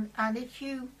 And if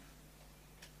you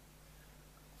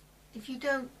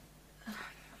don't...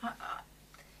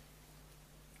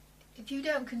 if you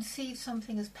don't conceive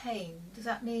something as pain, does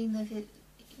that mean that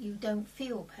you don't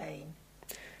feel pain?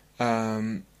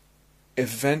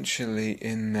 Eventually,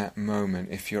 in that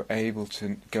moment, if you're able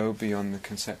to go beyond the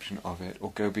conception of it,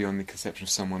 or go beyond the conception of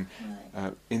someone,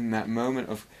 Right. In that moment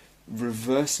of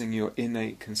reversing your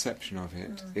innate conception of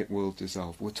it, it will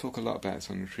dissolve. We'll talk a lot about this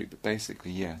on retreat, but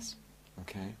basically, yes.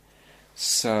 Okay?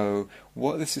 So,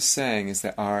 what this is saying is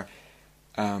that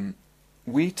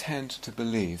we tend to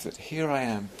believe that here I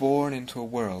am, born into a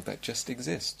world that just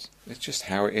exists. It's just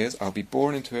how it is. I'll be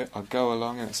born into it, I'll go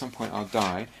along, and at some point I'll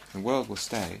die, and the world will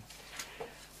stay.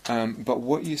 But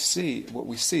what we see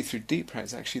through deep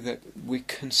practice is actually that we're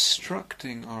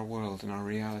constructing our world and our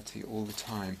reality all the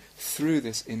time through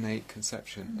this innate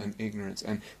conception and ignorance,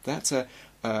 and that's a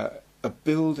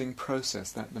building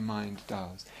process that the mind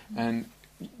does. And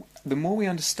the more we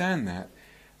understand that,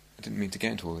 I didn't mean to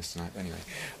get into all this tonight, but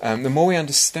anyway, the more we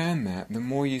understand that, the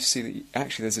more you see that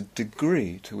actually there's a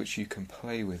degree to which you can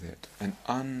play with it and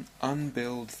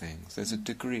unbuild things. There's a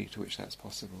degree to which that's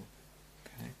possible.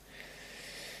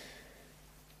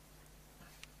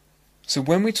 So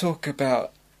when we talk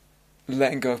about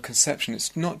letting go of conception,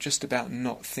 it's not just about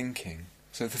not thinking.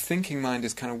 So the thinking mind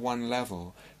is kind of one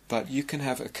level, but you can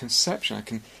have a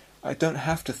conception. I don't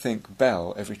have to think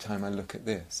bell every time I look at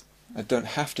this. I don't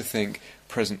have to think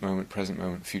present moment,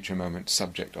 future moment,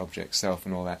 subject, object, self,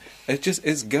 and all that.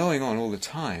 It's going on all the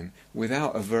time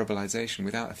without a verbalization,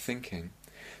 without a thinking.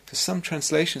 So some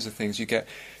translations of things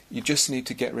you just need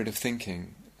to get rid of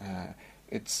thinking.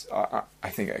 I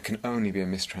think it can only be a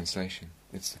mistranslation.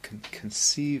 It's the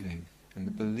conceiving and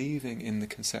the believing in the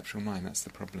conceptual mind. That's the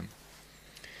problem.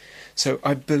 So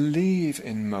I believe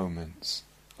in moments.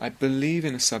 I believe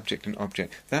in a subject and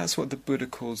object. That's what the Buddha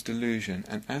calls delusion,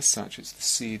 and as such it's the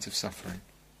seeds of suffering.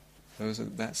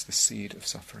 That's the seed of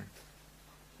suffering.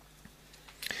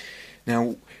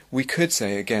 Now, we could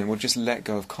say, again, we'll just let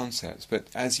go of concepts, but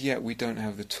as yet we don't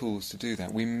have the tools to do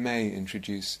that. We may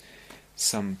introduce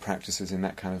some practices in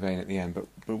that kind of vein at the end, but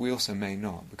we also may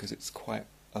not, because it's quite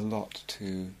a lot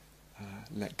to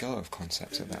let go of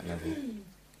concepts at that level.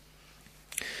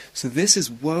 So this is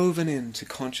woven into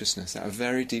consciousness at a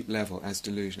very deep level as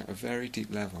delusion, at a very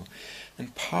deep level.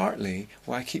 And partly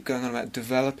why I keep going on about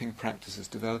developing practices,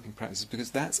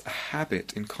 because that's a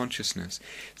habit in consciousness.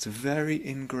 It's a very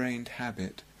ingrained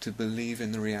habit to believe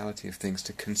in the reality of things,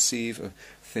 to conceive of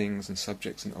things and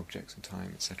subjects and objects and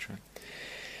time, etc.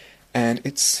 And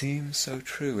it seems so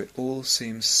true. It all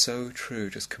seems so true,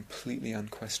 just completely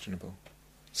unquestionable.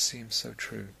 It seems so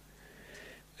true.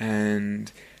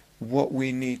 And what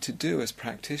we need to do as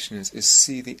practitioners is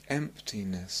see the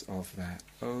emptiness of that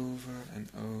over and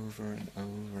over and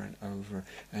over and over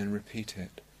and repeat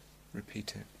it.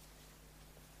 Repeat it.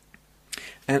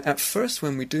 And at first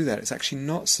when we do that, it's actually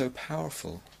not so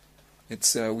powerful.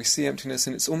 It's we see emptiness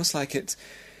and it's almost like it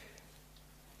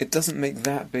doesn't make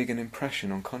that big an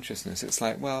impression on consciousness. It's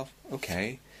like, well,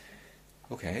 okay.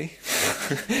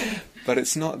 But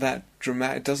it's not that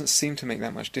dramatic. It doesn't seem to make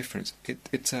that much difference.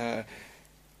 It's a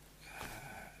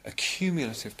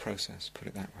cumulative process, put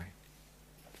it that way.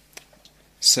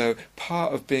 So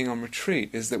part of being on retreat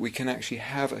is that we can actually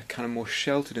have a kind of more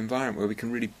sheltered environment where we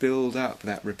can really build up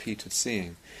that repeated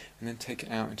seeing and then take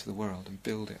it out into the world and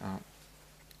build it up.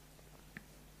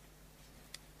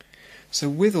 So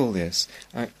with all this,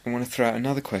 I want to throw out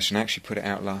another question. I actually put it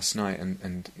out last night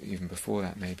and even before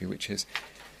that maybe, which is,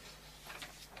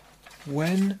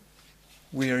 when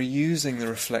we are using the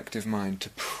reflective mind to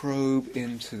probe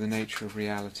into the nature of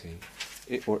reality,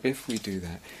 or if we do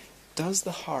that, does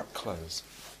the heart close?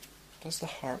 Does the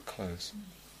heart close?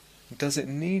 Does it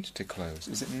need to close?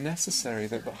 Is it necessary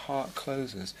that the heart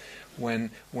closes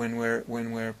when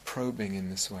we're probing in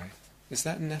this way? Is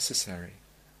that necessary?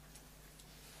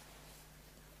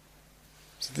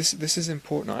 So this is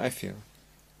important, I feel.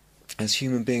 As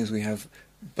human beings, we have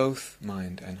both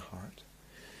mind and heart.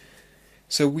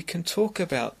 So we can talk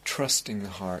about trusting the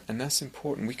heart, and that's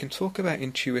important. We can talk about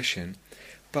intuition,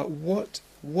 but what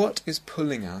is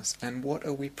pulling us, and what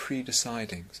are we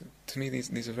pre-deciding? So to me,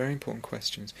 these are very important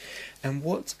questions. And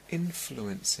what's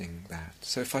influencing that?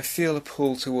 So if I feel a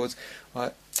pull towards,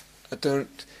 I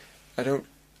don't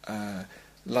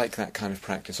like that kind of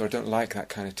practice, or I don't like that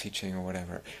kind of teaching, or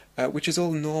whatever, which is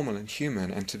all normal and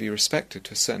human and to be respected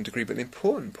to a certain degree. But the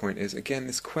important point is, again,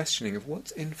 this questioning of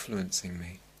what's influencing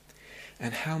me,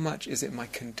 and how much is it my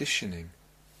conditioning?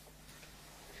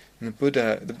 And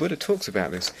the Buddha talks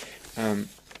about this.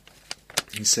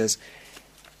 He says,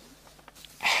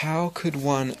 how could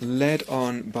one, led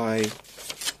on by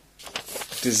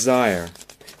desire,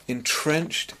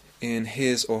 entrenched in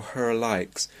his or her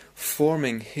likes,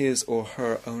 forming his or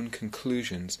her own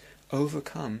conclusions,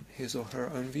 overcome his or her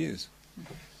own views?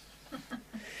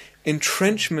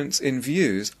 Entrenchments in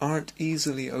views aren't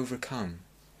easily overcome.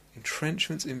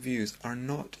 Entrenchments in views are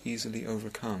not easily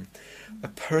overcome. A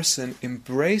person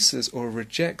embraces or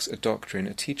rejects a doctrine,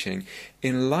 a teaching,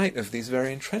 in light of these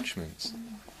very entrenchments.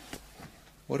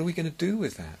 What are we going to do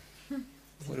with that?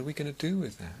 What are we going to do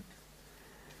with that?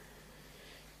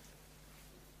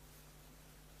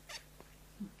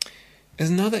 There's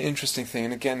another interesting thing,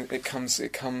 and again, it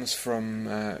comes from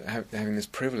having this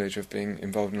privilege of being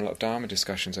involved in a lot of Dharma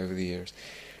discussions over the years.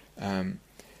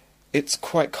 It's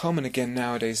quite common again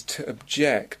nowadays to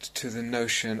object to the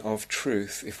notion of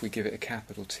truth, if we give it a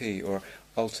capital T, or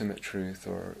ultimate truth,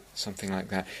 or something like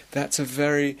that. That's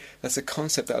a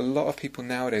concept that a lot of people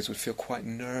nowadays would feel quite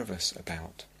nervous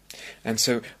about. And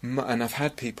so, and I've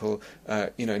had people,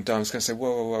 in Dharma discussions say,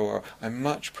 whoa, I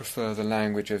much prefer the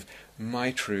language of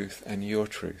my truth and your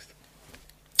truth.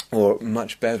 Or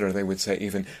much better, they would say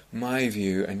even, my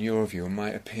view and your view, or my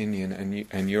opinion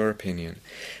and your opinion.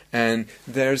 And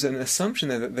there's an assumption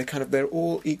there that they're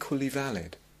all equally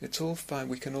valid. It's all fine,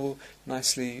 we can all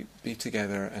nicely be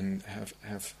together and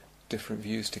have different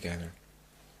views together.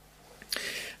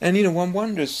 And one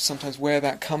wonders sometimes where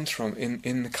that comes from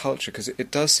in the culture, because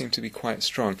it does seem to be quite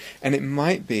strong. And it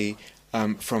might be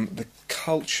from the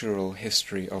cultural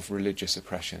history of religious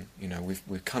oppression.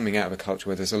 We're coming out of a culture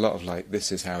where there's a lot of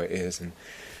this is how it is, and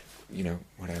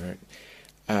whatever.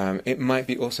 It might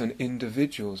be also an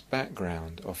individual's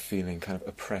background of feeling kind of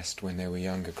oppressed when they were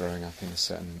younger, growing up in a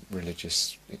certain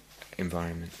religious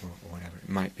environment, or whatever it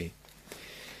might be.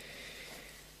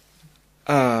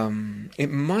 It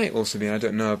might also be, and I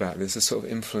don't know about this, a sort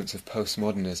of influence of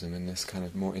postmodernism and this kind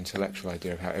of more intellectual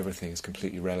idea of how everything is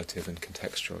completely relative and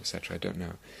contextual, etc. I don't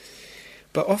know.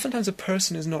 But oftentimes a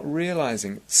person is not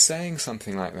realizing, saying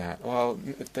something like that, well,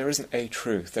 there isn't a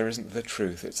truth, there isn't the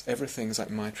truth, everything's like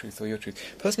my truth or your truth.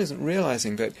 The person isn't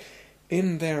realizing that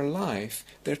in their life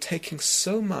they're taking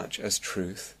so much as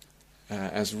truth,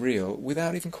 as real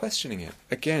without even questioning it.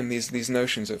 Again, these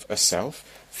notions of a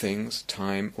self, things,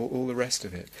 time, or all the rest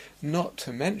of it. Not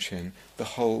to mention the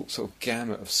whole sort of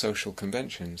gamut of social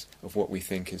conventions of what we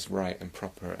think is right and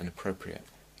proper and appropriate.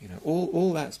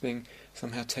 All that's being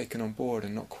somehow taken on board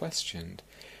and not questioned.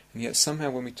 And yet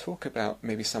somehow when we talk about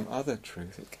maybe some other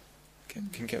truth, it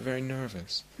can get very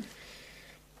nervous.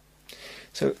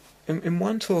 So in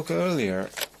one talk earlier,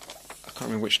 I can't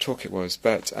remember which talk it was,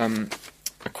 but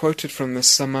I quoted from the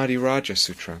Samadhi Raja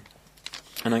Sutra,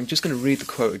 and I'm just going to read the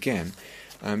quote again,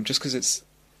 just because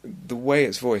the way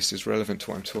it's voiced is relevant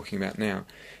to what I'm talking about now.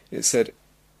 It said,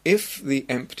 if the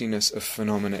emptiness of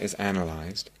phenomena is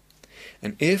analysed,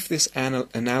 and if this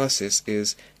analysis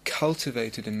is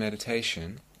cultivated in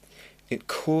meditation, it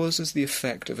causes the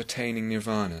effect of attaining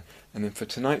nirvana. And then for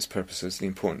tonight's purposes, the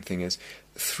important thing is,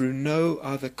 through no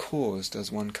other cause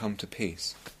does one come to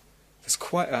peace. There's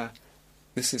quite a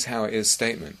 "this is how it is"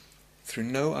 statement. Through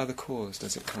no other cause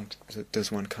does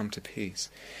one come to peace.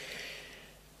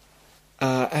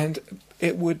 And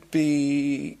it would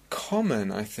be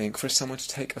common, I think, for someone to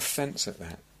take offence at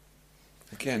that.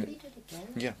 Again, Read it again.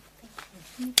 yeah.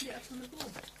 Can you put it up on the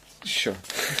board? Sure.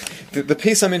 The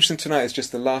piece I'm interested in tonight is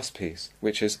just the last piece,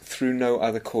 which is through no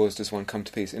other cause does one come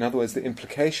to peace. In other words, the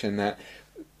implication that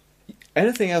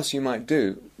anything else you might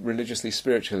do, religiously,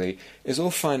 spiritually, is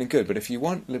all fine and good, but if you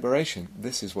want liberation,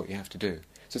 this is what you have to do.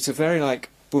 So it's a very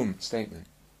boom statement.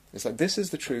 It's like, this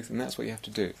is the truth, and that's what you have to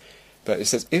do. But it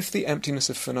says, if the emptiness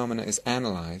of phenomena is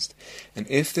analysed, and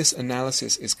if this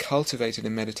analysis is cultivated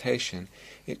in meditation,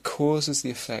 it causes the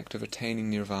effect of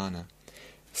attaining nirvana.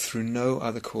 Through no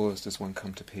other cause does one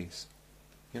come to peace.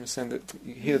 You understand that?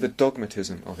 You hear the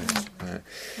dogmatism of it.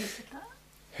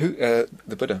 Who said that?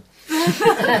 The Buddha.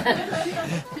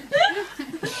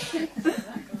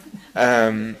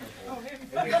 How many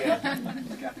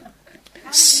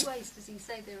ways does he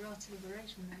say there are to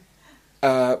liberation then?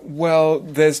 Well,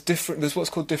 there's what's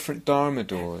called different dharma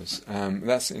doors.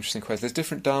 That's an interesting question. There's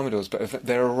different dharma doors, but if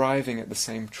they're arriving at the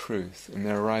same truth, and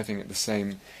they're arriving at the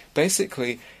same...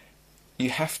 Basically, you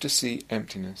have to see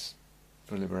emptiness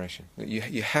for liberation.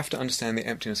 You have to understand the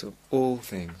emptiness of all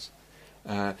things.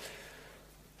 I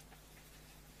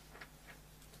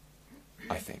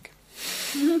think.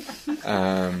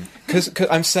 Cause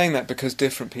I'm saying that because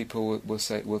different people will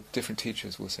say, different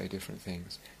teachers will say different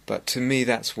things. But to me,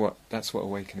 that's what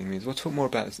awakening means. We'll talk more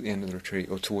about this at the end of the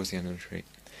retreat, or towards the end of the retreat.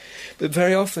 But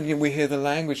very often we hear the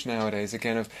language nowadays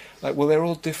again of they're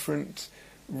all different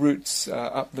routes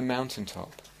up the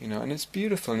mountaintop, and it's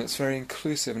beautiful and it's very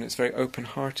inclusive and it's very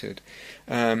open-hearted.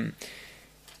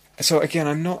 So again,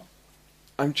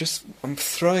 I'm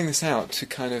throwing this out to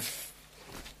kind of,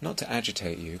 not to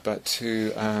agitate you, but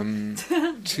to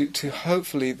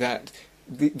hopefully that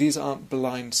these aren't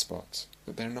blind spots,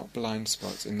 that they're not blind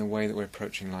spots in the way that we're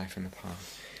approaching life in the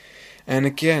path. And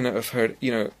again, I've heard,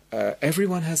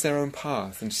 everyone has their own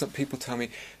path, and some people tell me,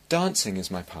 dancing is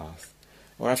my path.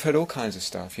 Or I've heard all kinds of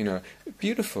stuff,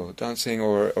 beautiful, dancing,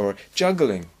 or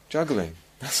juggling.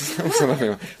 That's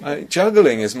another one.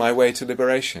 Juggling is my way to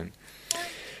liberation.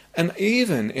 And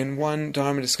even in one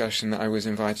Dharma discussion that I was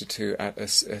invited to at a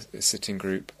sitting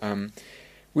group,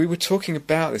 we were talking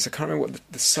about this. I can't remember what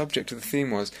the subject of the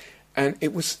theme was, and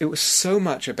it was so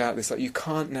much about this, you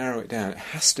can't narrow it down. It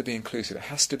has to be inclusive. It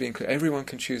has to be inclusive. Everyone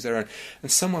can choose their own.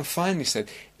 And someone finally said,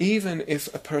 even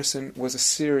if a person was a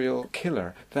serial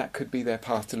killer, that could be their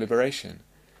path to liberation.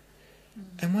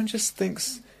 And one just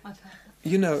thinks,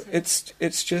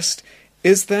 it's just,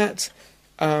 is that,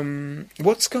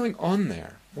 what's going on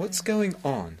there? What's going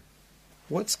on?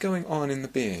 What's going on in the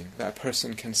being that a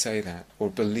person can say that or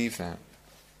believe that?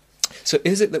 So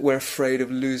is it that we're afraid of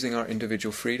losing our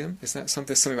individual freedom? Is that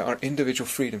something about our individual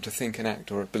freedom to think and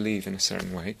act or believe in a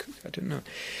certain way? I don't know.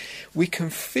 We can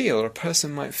feel, or a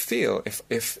person might feel,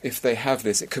 if they have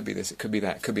this, it could be this, it could be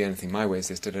that, it could be anything, my way is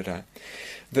this, that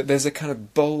there's a kind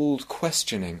of bold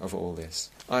questioning of all this.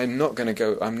 I'm not going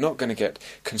to get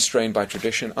constrained by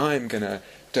tradition, I'm going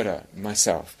to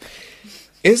myself.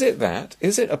 Is it that?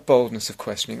 Is it a boldness of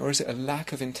questioning, or is it a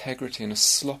lack of integrity and a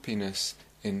sloppiness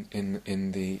in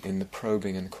the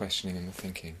probing and the questioning and the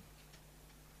thinking?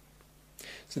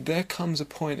 So there comes a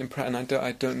point in practice, and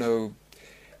I don't know.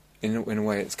 In a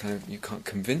way, it's kind of, you can't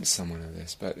convince someone of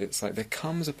this, but it's like there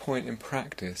comes a point in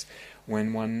practice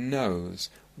when one knows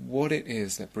what it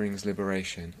is that brings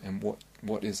liberation and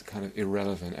what is kind of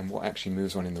irrelevant and what actually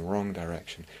moves one in the wrong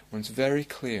direction. One's very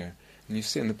clear. And you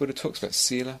see, and the Buddha talks about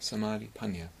sila, samadhi,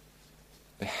 panya.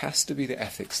 There has to be the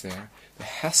ethics there. There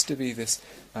has to be this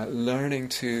learning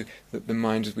to the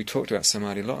mind, as we talked about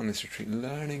samadhi a lot on this retreat,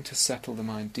 learning to settle the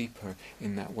mind deeper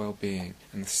in that well-being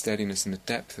and the steadiness and the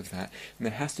depth of that. And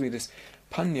there has to be this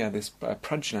panya, this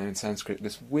prajna in Sanskrit,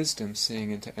 this wisdom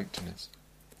seeing into emptiness.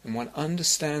 And one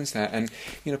understands that, and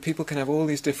people can have all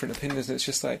these different opinions, and it's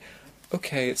just like,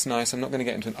 okay, it's nice, I'm not going to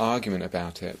get into an argument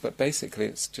about it, but basically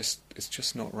it's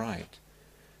just not right.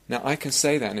 Now I can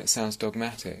say that and it sounds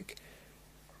dogmatic,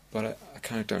 but I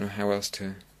kind of don't know how else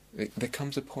to... There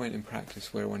comes a point in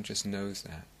practice where one just knows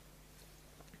that.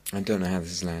 I don't know how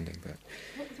this is landing, but...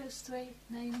 What were those three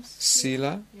names?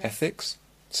 Sila, yeah. Ethics,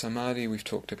 Samadhi we've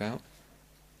talked about,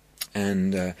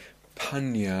 and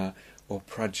Panya or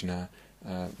Prajna,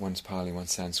 one's Pali,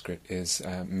 one's Sanskrit,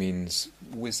 means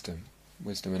wisdom.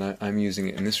 Wisdom, and I'm using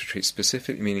it in this retreat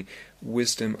specifically, meaning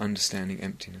wisdom understanding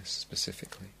emptiness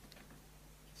specifically.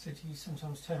 So do you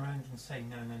sometimes turn around and say,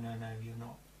 no,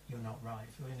 you're not right?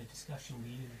 If you're in a discussion, will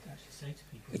you actually say to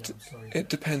people, I'm sorry? It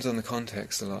depends on the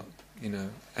context a lot,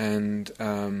 and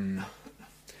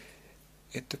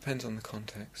it depends on the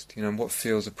context, and what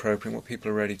feels appropriate, what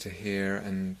people are ready to hear,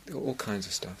 and all kinds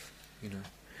of stuff,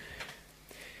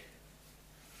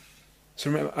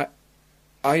 So remember,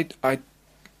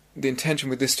 the intention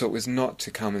with this talk was not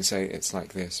to come and say it's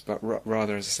like this, but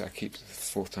rather, as I say, I keep the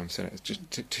fourth time saying it, it's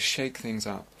just to shake things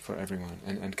up for everyone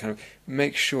and kind of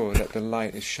make sure that the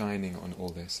light is shining on all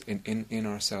this in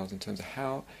ourselves in terms of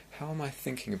how am I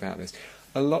thinking about this.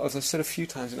 A lot, as I've said a few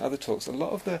times in other talks, a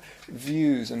lot of the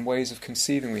views and ways of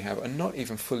conceiving we have are not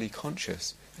even fully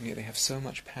conscious, and yet they have so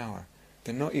much power.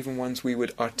 They're not even ones we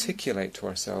would articulate to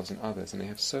ourselves and others, and they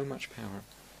have so much power.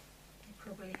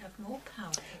 Probably have more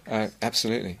power.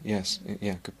 Absolutely, yes.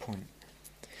 Yeah, good point.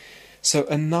 So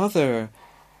another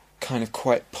kind of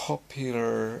quite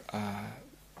popular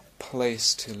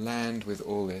place to land with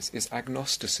all this is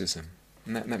agnosticism.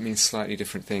 And that means slightly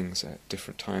different things at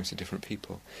different times to different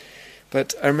people.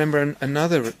 But I remember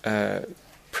another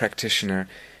practitioner,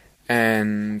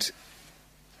 and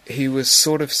he was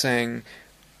sort of saying,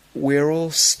 we're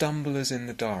all stumblers in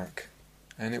the dark.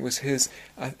 And it was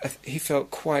he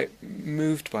felt quite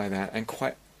moved by that, and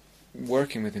quite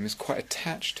working with him is quite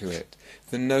attached to it.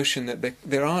 The notion that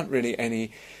there aren't really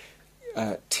any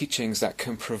teachings that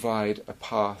can provide a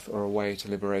path or a way to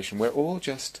liberation. We're all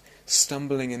just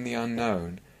stumbling in the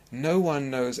unknown. No one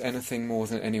knows anything more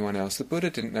than anyone else. The Buddha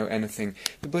didn't know anything.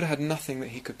 The Buddha had nothing that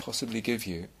he could possibly give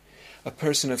you. A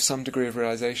person of some degree of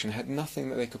realization had nothing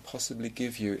that they could possibly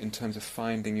give you in terms of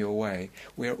finding your way.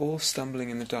 We are all stumbling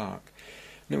in the dark.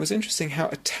 And it was interesting how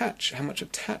much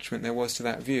attachment there was to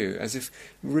that view, as if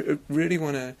really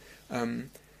want to...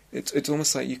 it's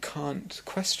almost like you can't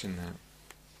question that.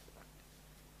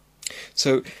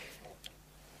 So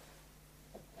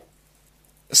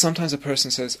sometimes a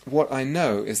person says, what I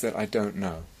know is that I don't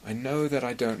know. I know that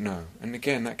I don't know. And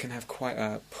again, that can have quite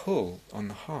a pull on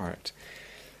the heart.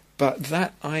 But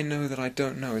that I know that I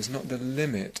don't know is not the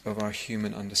limit of our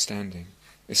human understanding.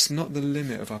 It's not the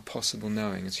limit of our possible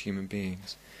knowing as human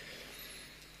beings.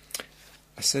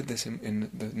 I said this in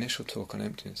the initial talk on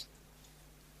emptiness.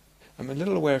 I'm a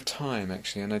little aware of time,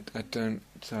 actually, and I don't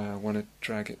want to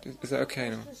drag it. Is that okay?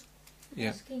 No?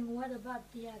 Yeah. Asking what about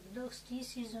the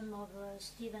agnosticism of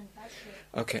Stephen Patrick?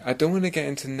 Okay, I don't want to get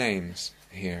into names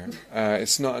here.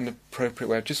 It's not an appropriate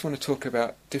way. I just want to talk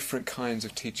about different kinds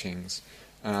of teachings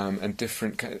and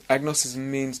different...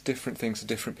 Agnosticism means different things to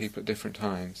different people at different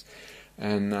times.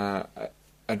 And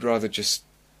I'd rather just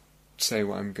say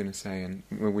what I'm going to say, and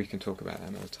we can talk about that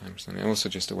another time or something. I'm also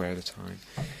just aware of the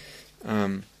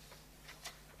time.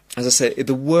 As I say,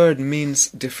 the word means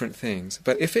different things.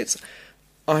 But if it's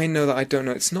I know that I don't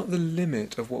know, it's not the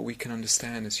limit of what we can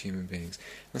understand as human beings.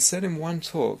 I said in one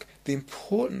talk, the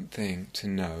important thing to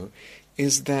know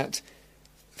is that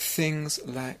things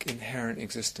lack inherent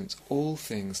existence. All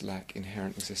things lack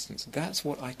inherent existence. That's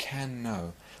what I can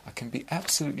know. I can be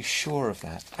absolutely sure of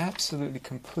that. Absolutely,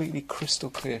 completely, crystal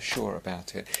clear sure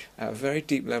about it. At a very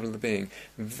deep level of the being.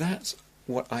 That's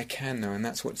what I can know, and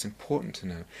that's what's important to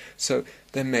know. So,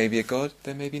 there may be a God,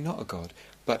 there may be not a God.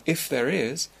 But if there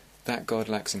is, that God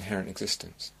lacks inherent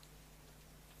existence.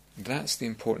 That's the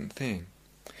important thing.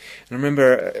 And I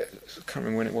remember, I can't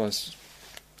remember when it was,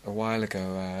 a while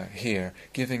ago here,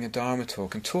 giving a Dharma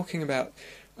talk and talking about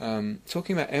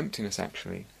emptiness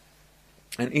actually.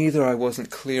 And either I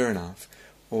wasn't clear enough,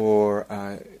 or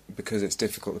because it's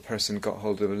difficult, the person got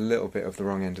hold of a little bit of the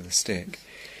wrong end of the stick.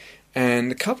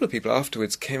 And a couple of people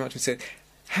afterwards came up to me and said,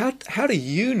 How do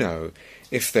you know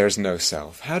if there's no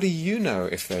self? How do you know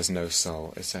if there's no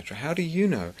soul, etc.? How do you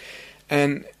know?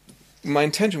 And my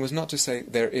intention was not to say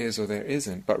there is or there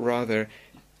isn't, but rather,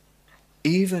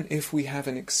 even if we have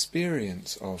an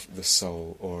experience of the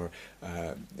soul or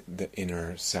the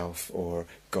inner self or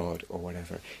God or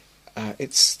whatever,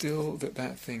 it's still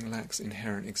that thing lacks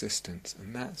inherent existence,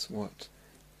 and that's what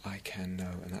I can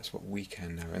know, and that's what we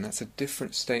can know. And that's a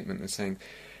different statement than saying,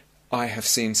 I have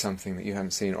seen something that you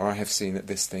haven't seen, or I have seen that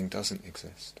this thing doesn't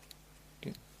exist.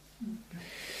 Yeah.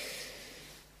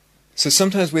 So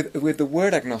sometimes with the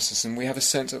word agnosticism, we have a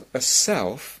sense of a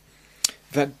self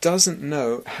that doesn't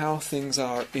know how things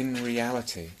are in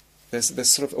reality. There's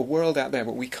sort of a world out there,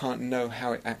 but we can't know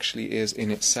how it actually is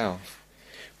in itself.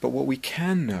 But what we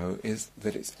can know is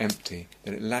that it's empty,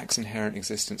 that it lacks inherent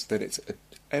existence, that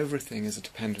everything is a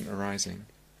dependent arising.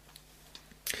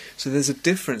 So there's a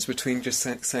difference between just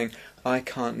saying, I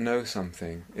can't know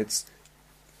something,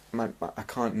 I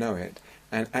can't know it,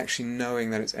 and actually knowing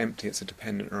that it's empty, it's a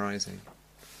dependent arising.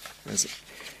 There's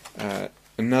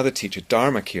another teacher,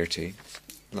 Dharmakirti,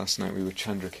 last night we were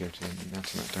Chandrakirti and now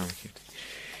tonight Dharmakirti.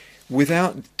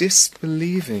 Without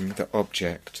disbelieving the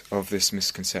object of this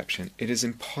misconception, it is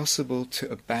impossible to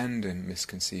abandon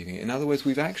misconceiving it. In other words,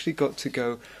 we've actually got to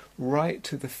go right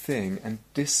to the thing and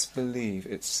disbelieve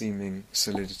its seeming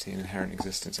solidity and inherent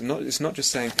existence. And it's not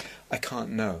just saying, I can't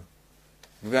know.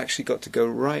 We've actually got to go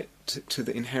right to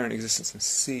the inherent existence and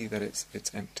see that it's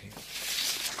empty.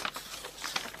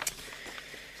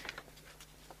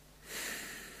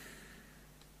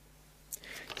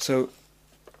 So,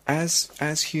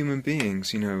 as human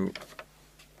beings,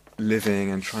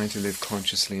 living and trying to live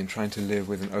consciously and trying to live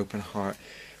with an open heart,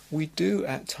 we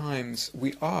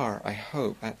are, I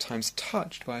hope, at times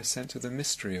touched by a sense of the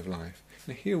mystery of life.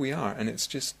 Now here we are, and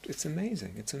it's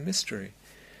amazing, it's a mystery.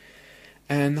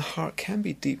 And the heart can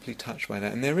be deeply touched by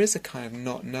that, and there is a kind of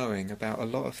not knowing about a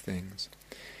lot of things.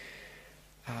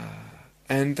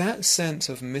 And that sense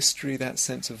of mystery, that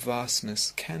sense of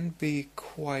vastness can be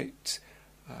quite...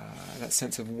 that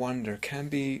sense of wonder can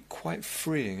be quite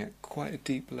freeing at quite a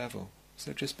deep level.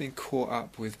 So just being caught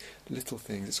up with little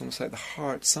things, it's almost like the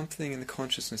heart, something in the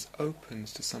consciousness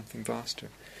opens to something vaster.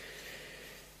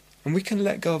 And we can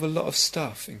let go of a lot of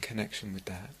stuff in connection with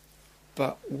that.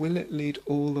 But will it lead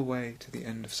all the way to the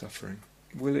end of suffering?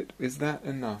 Is that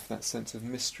enough, that sense of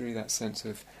mystery, that sense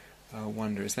of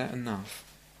wonder, is that enough?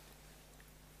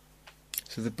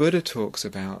 So the Buddha talks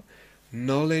about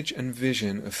knowledge and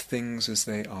vision of things as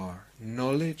they are.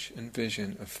 Knowledge and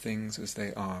vision of things as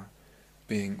they are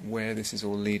being where this is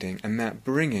all leading, and that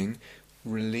bringing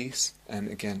release and,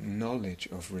 again, knowledge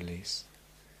of release.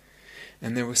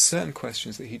 And there were certain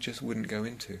questions that he just wouldn't go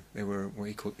into. They were what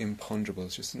he called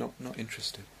imponderables, just not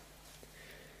interested.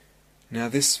 Now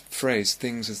this phrase,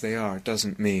 things as they are,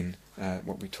 doesn't mean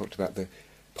what we talked about, the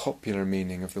popular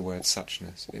meaning of the word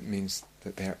suchness. It means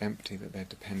that they are empty, that they're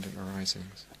dependent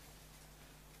arisings.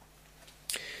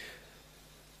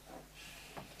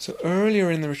 So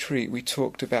earlier in the retreat we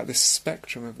talked about this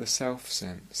spectrum of the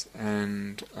self-sense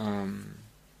and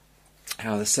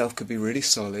how the self could be really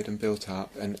solid and built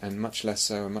up and much less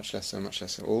so and much less so and much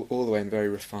less so, all the way and very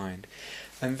refined.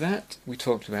 And that, we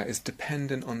talked about, is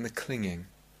dependent on the clinging.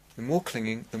 The more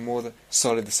clinging, the more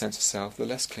solid the sense of self, the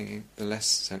less clinging, the less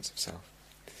sense of self.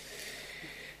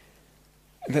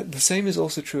 And the same is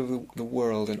also true of the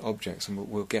world and objects, and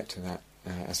we'll get to that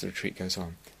as the retreat goes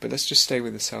on. But let's just stay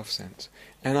with the self-sense.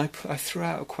 And I threw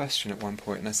out a question at one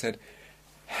point, and I said,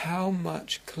 how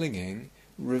much clinging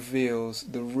reveals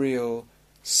the real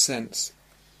sense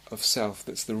of self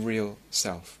that's the real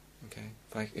self?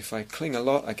 Okay, if I cling a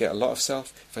lot, I get a lot of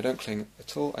self. If I don't cling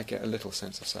at all, I get a little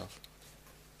sense of self.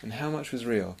 And how much was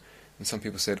real? And some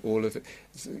people said all of it.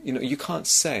 You can't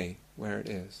say where it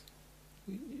is.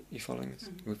 You following this?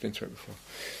 We've been through it before.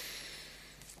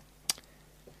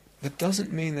 That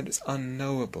doesn't mean that it's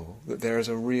unknowable, that there is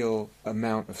a real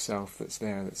amount of self that's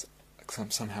there that's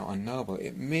somehow unknowable.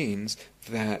 It means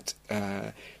that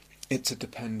it's a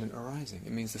dependent arising.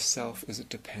 It means the self is a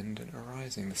dependent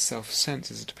arising. The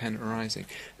self-sense is a dependent arising.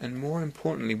 And more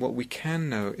importantly, what we can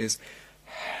know is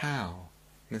how,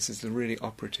 and this is the really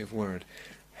operative word,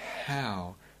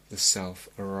 how the self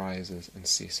arises and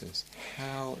ceases,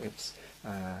 how it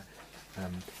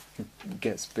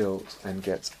gets built and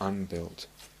gets unbuilt.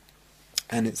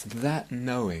 And it's that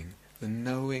knowing, the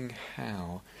knowing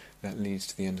how, that leads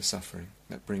to the end of suffering,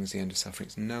 that brings the end of suffering.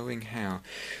 It's knowing how.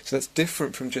 So that's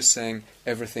different from just saying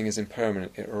everything is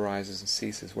impermanent, it arises and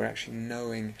ceases. We're actually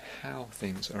knowing how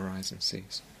things arise and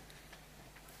cease.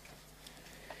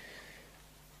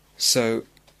 So,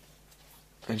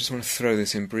 I just want to throw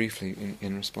this in briefly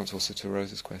in response also to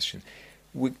Rosa's question.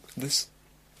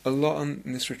 A lot on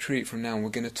this retreat from now on, we're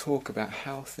going to talk about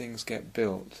how things get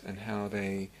built and how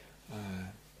they,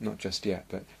 not just yet,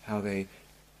 but how they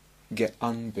get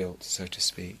unbuilt, so to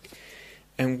speak.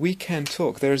 And we can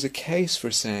talk. There is a case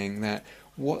for saying that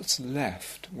what's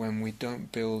left when we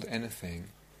don't build anything,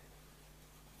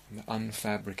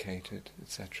 unfabricated,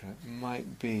 etc.,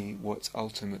 might be what's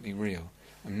ultimately real.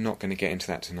 I'm not going to get into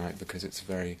that tonight because it's a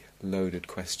very loaded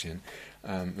question.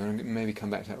 And I'm going to maybe come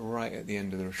back to that right at the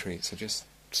end of the retreat, so just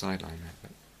sideline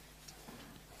that.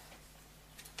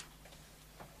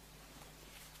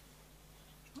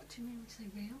 What do you mean when you say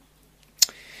real?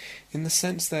 In the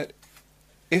sense that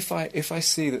if I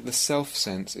see that the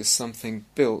self-sense is something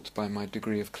built by my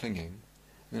degree of clinging,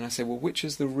 then I say, well, which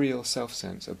is the real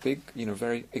self-sense? A big,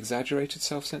 very exaggerated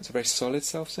self-sense, a very solid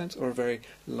self-sense, or a very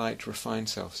light, refined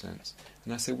self-sense?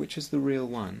 And I say, which is the real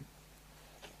one?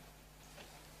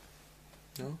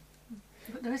 No?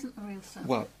 But there isn't a real self.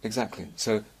 Well, exactly.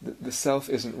 So the self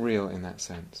isn't real in that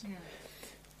sense.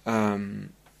 Yeah.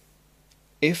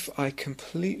 If I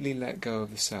completely let go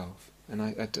of the self, and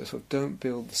I sort of don't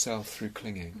build the self through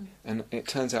clinging, and it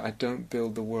turns out I don't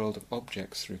build the world of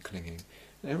objects through clinging,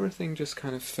 everything just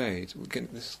kind of fades.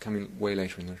 This is coming way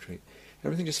later in the retreat.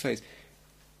 Everything just fades.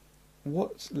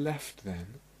 What's left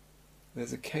then?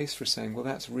 There's a case for saying, well,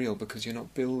 that's real because you're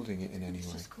not building it in any way.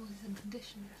 It's just causes and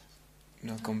conditions.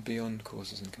 No, gone beyond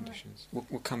causes and conditions. Right.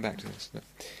 We'll come back to this.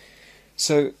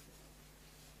 So,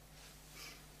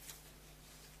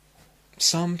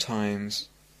 sometimes,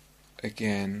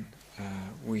 again,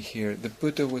 we hear the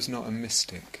Buddha was not a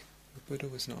mystic. The Buddha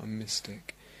was not a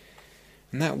mystic.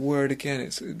 And that word, again,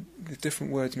 the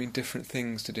different words mean different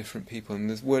things to different people.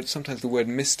 And sometimes the word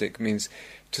mystic means,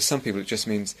 to some people, it just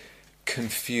means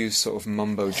confused sort of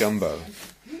mumbo-jumbo.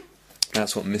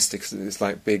 That's what mystics is. It's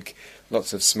like big,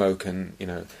 lots of smoke and,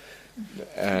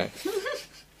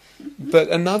 but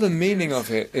another meaning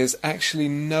of it is actually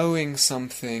knowing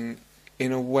something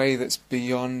in a way that's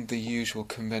beyond the usual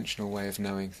conventional way of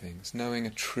knowing things. Knowing a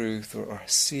truth or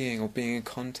seeing or being in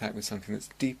contact with something that's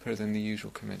deeper than the usual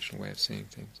conventional way of seeing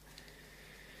things.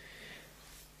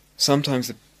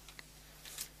 Sometimes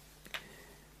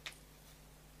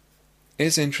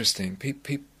it's interesting.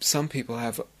 Some people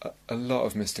have a lot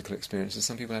of mystical experiences.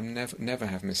 Some people have never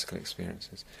have mystical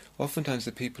experiences. Oftentimes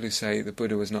the people who say the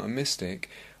Buddha was not a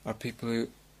mystic are people who,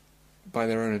 by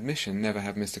their own admission, never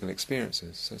have mystical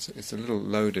experiences. So it's a little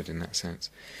loaded in that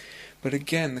sense. But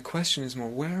again, the question is more,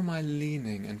 where am I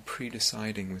leaning and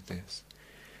pre-deciding with this?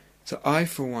 So I,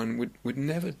 for one, would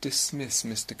never dismiss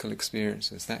mystical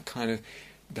experiences. That kind of,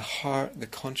 the heart, the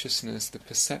consciousness, the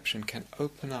perception can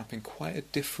open up in quite a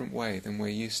different way than we're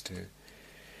used to.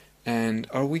 And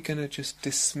are we going to just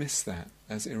dismiss that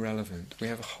as irrelevant? We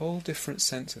have a whole different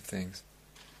sense of things.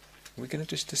 Are we going to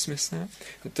just dismiss that?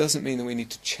 It doesn't mean that we need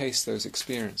to chase those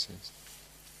experiences.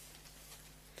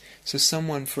 So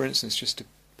someone, for instance, just to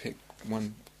pick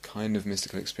one kind of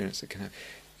mystical experience that can have,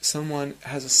 someone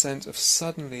has a sense of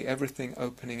suddenly everything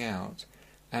opening out,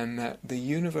 and that the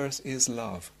universe is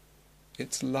love.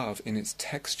 It's love in its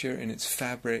texture, in its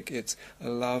fabric. It's a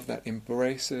love that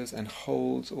embraces and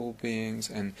holds all beings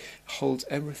and holds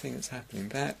everything that's happening.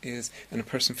 That is, and a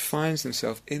person finds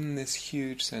themselves in this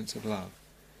huge sense of love.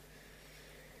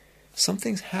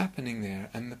 Something's happening there,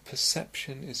 and the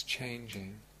perception is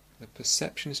changing. The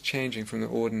perception is changing from the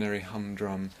ordinary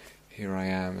humdrum, here I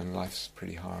am, and life's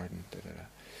pretty hard, and da-da-da.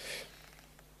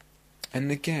 And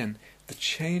again, the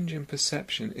change in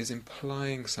perception is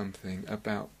implying something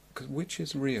about which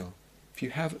is real.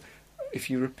 If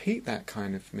you repeat that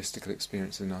kind of mystical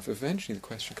experience enough, eventually the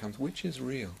question comes, which is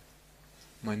real?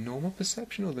 My normal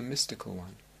perception or the mystical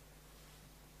one?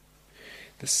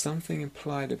 There's something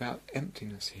implied about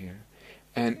emptiness here,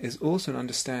 and is also an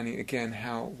understanding, again,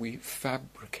 how we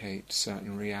fabricate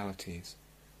certain realities.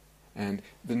 And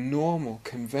the normal,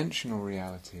 conventional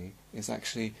reality is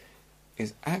actually,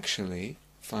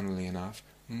 funnily enough,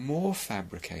 more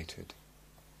fabricated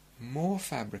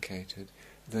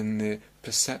than the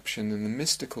perception and the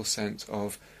mystical sense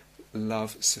of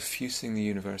love suffusing the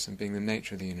universe and being the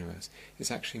nature of the universe.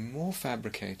 It's actually more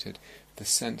fabricated, the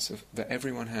sense of that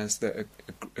everyone has that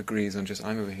agrees on just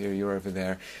I'm over here, you're over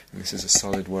there, and this is a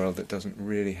solid world that doesn't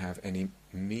really have any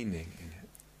meaning in it.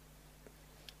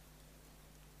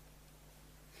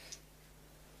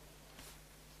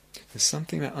 There's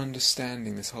something about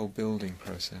understanding this whole building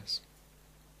process.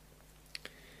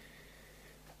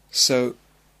 So,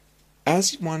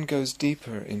 as one goes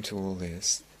deeper into all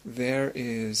this, there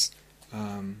is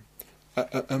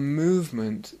a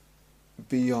movement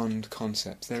beyond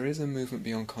concepts. There is a movement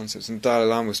beyond concepts. And Dalai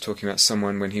Lama was talking about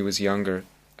someone when he was younger,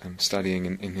 studying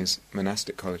in his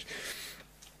monastic college,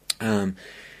 kind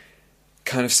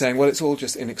of saying, well, it's all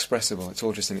just inexpressible.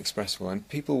 And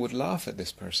people would laugh at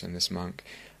this person, this monk.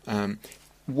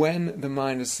 when the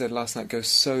mind, as I said last night, goes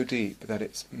so deep that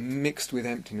it's mixed with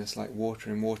emptiness like water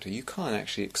in water, you can't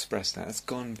actually express that. It's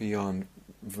gone beyond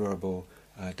verbal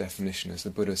definition. As the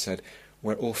Buddha said,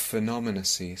 where all phenomena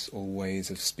cease, all ways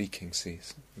of speaking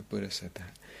cease. The Buddha said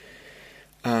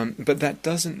that. But that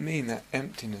doesn't mean that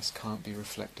emptiness can't be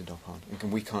reflected upon.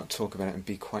 And we can't talk about it and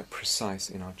be quite precise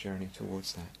in our journey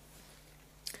towards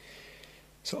that.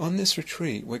 So on this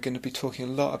retreat, we're going to be talking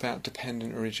a lot about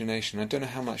dependent origination. I don't know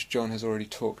how much John has already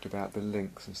talked about the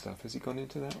links and stuff. Has he gone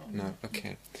into that? No?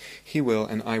 Okay. He will,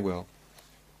 and I will.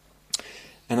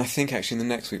 And I think actually in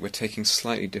the next week we're taking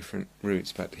slightly different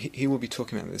routes, but he will be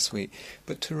talking about it this week.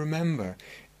 But to remember,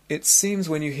 it seems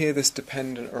when you hear this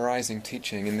dependent arising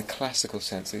teaching in the classical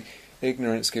sense,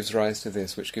 ignorance gives rise to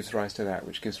this, which gives rise to that,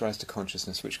 which gives rise to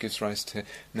consciousness, which gives rise to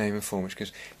name and form,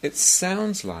 it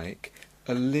sounds like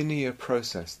a linear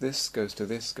process. This goes to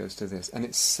this, goes to this. And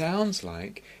it sounds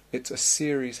like it's a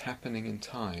series happening in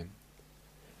time.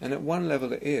 And at one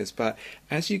level it is, but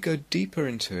as you go deeper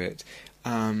into it,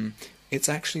 it's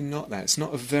actually not that. It's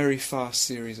not a very fast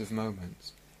series of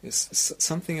moments. It's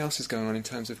something else is going on in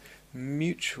terms of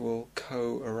mutual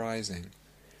co-arising.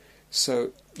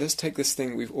 So let's take this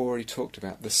thing we've already talked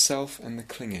about, the self and the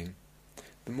clinging.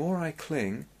 The more I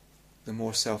cling, the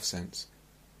more self-sense.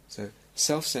 So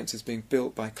self-sense is being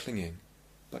built by clinging.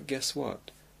 But guess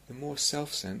what? The more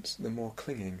self-sense, the more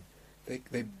clinging.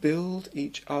 They build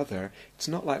each other. It's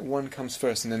not like one comes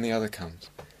first and then the other comes.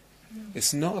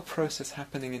 It's not a process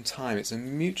happening in time. It's a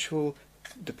mutual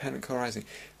dependent co-arising.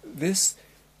 This,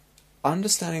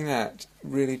 understanding that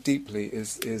really deeply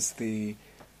is the,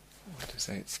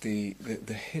 it's the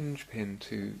hinge pin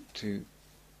to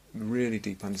really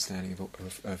deep understanding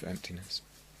of emptiness.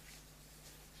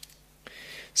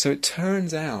 So it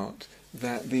turns out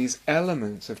that these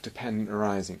elements of dependent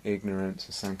arising, ignorance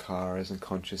and sankharas and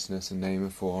consciousness and name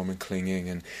and form and clinging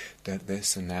and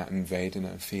this and that and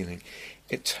Vedana and feeling,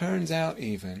 it turns out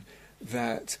even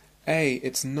that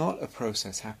it's not a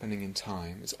process happening in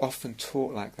time. It's often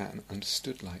taught like that and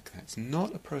understood like that. It's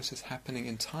not a process happening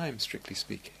in time, strictly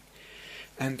speaking.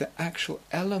 And the actual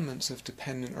elements of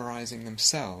dependent arising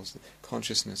themselves,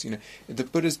 consciousness, the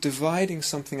Buddha's dividing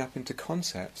something up into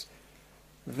concepts,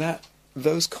 that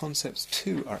those concepts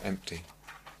too are empty.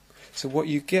 So what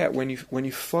you get when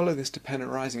you follow this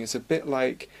dependent arising, it's a bit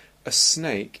like a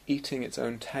snake eating its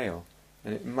own tail,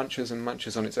 and it munches and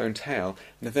munches on its own tail,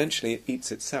 and eventually it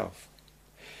eats itself.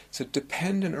 So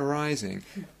dependent arising,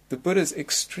 the Buddha's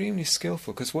extremely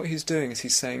skillful, because what he's doing is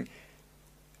he's saying,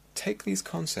 take these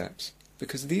concepts,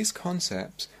 because these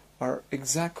concepts are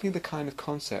exactly the kind of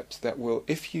concepts that will,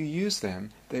 if you use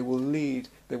them, they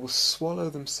will swallow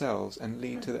themselves and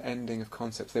lead to the ending of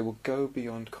concepts. They will go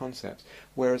beyond concepts.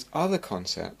 Whereas other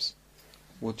concepts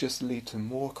will just lead to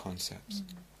more concepts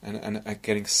and are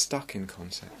getting stuck in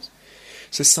concepts.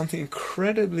 So something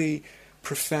incredibly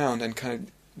profound and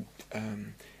kind of,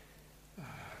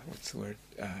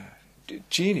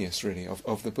 genius really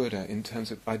of the Buddha in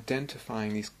terms of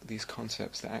identifying these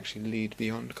concepts that actually lead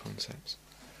beyond concepts.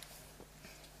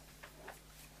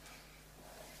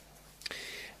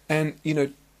 And,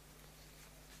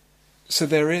 so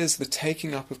there is the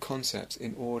taking up of concepts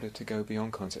in order to go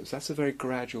beyond concepts. That's a very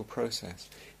gradual process.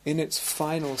 In its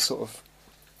final sort of,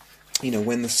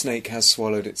 when the snake has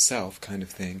swallowed itself kind of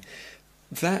thing,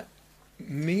 that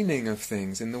meaning of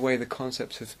things in the way the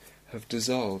concepts have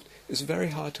dissolved is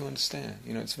very hard to understand.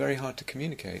 It's very hard to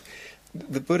communicate.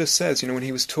 The Buddha says, when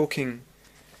he was talking,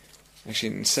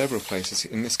 actually in several places,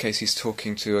 in this case he's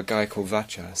talking to a guy called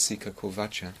Vacha, a seeker called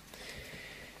Vacha,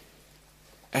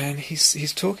 and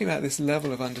he's talking about this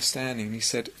level of understanding, and he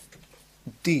said,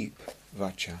 deep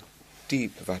Vacha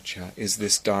is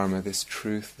this Dharma, this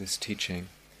truth, this teaching.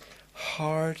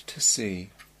 Hard to see,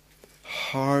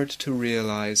 hard to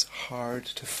realize, hard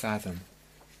to fathom.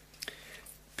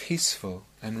 Peaceful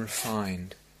and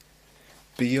refined,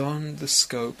 beyond the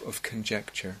scope of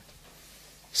conjecture.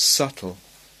 Subtle,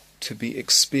 to be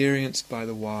experienced by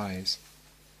the wise.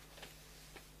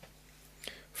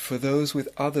 For those with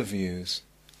other views,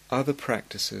 other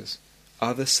practices,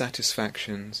 other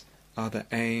satisfactions, other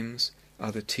aims,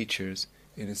 other teachers,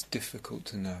 it is difficult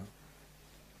to know.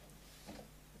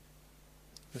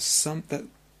 There's some that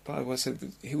Bible said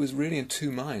that he was really in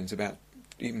two minds about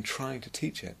even trying to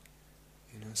teach it.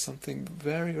 Something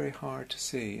very, very hard to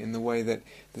see in the way that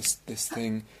this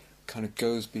thing kind of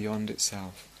goes beyond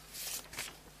itself.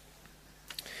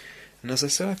 And as I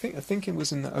said, I think it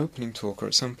was in the opening talk or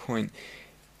at some point,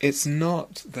 it's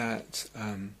not that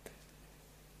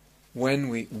when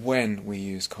we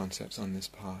use concepts on this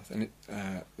path, and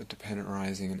the dependent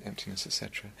arising and emptiness,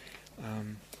 etc.,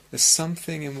 There's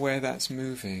something in where that's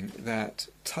moving that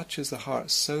touches the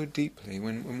heart so deeply.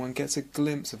 When one gets a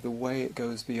glimpse of the way it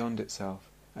goes beyond itself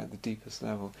at the deepest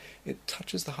level, it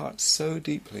touches the heart so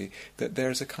deeply that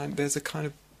there's a kind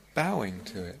of bowing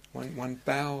to it. One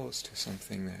bows to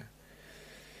something there.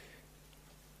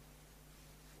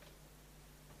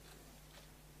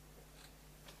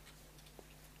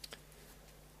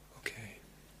 Okay,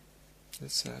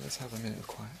 let's have a minute of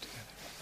quiet together.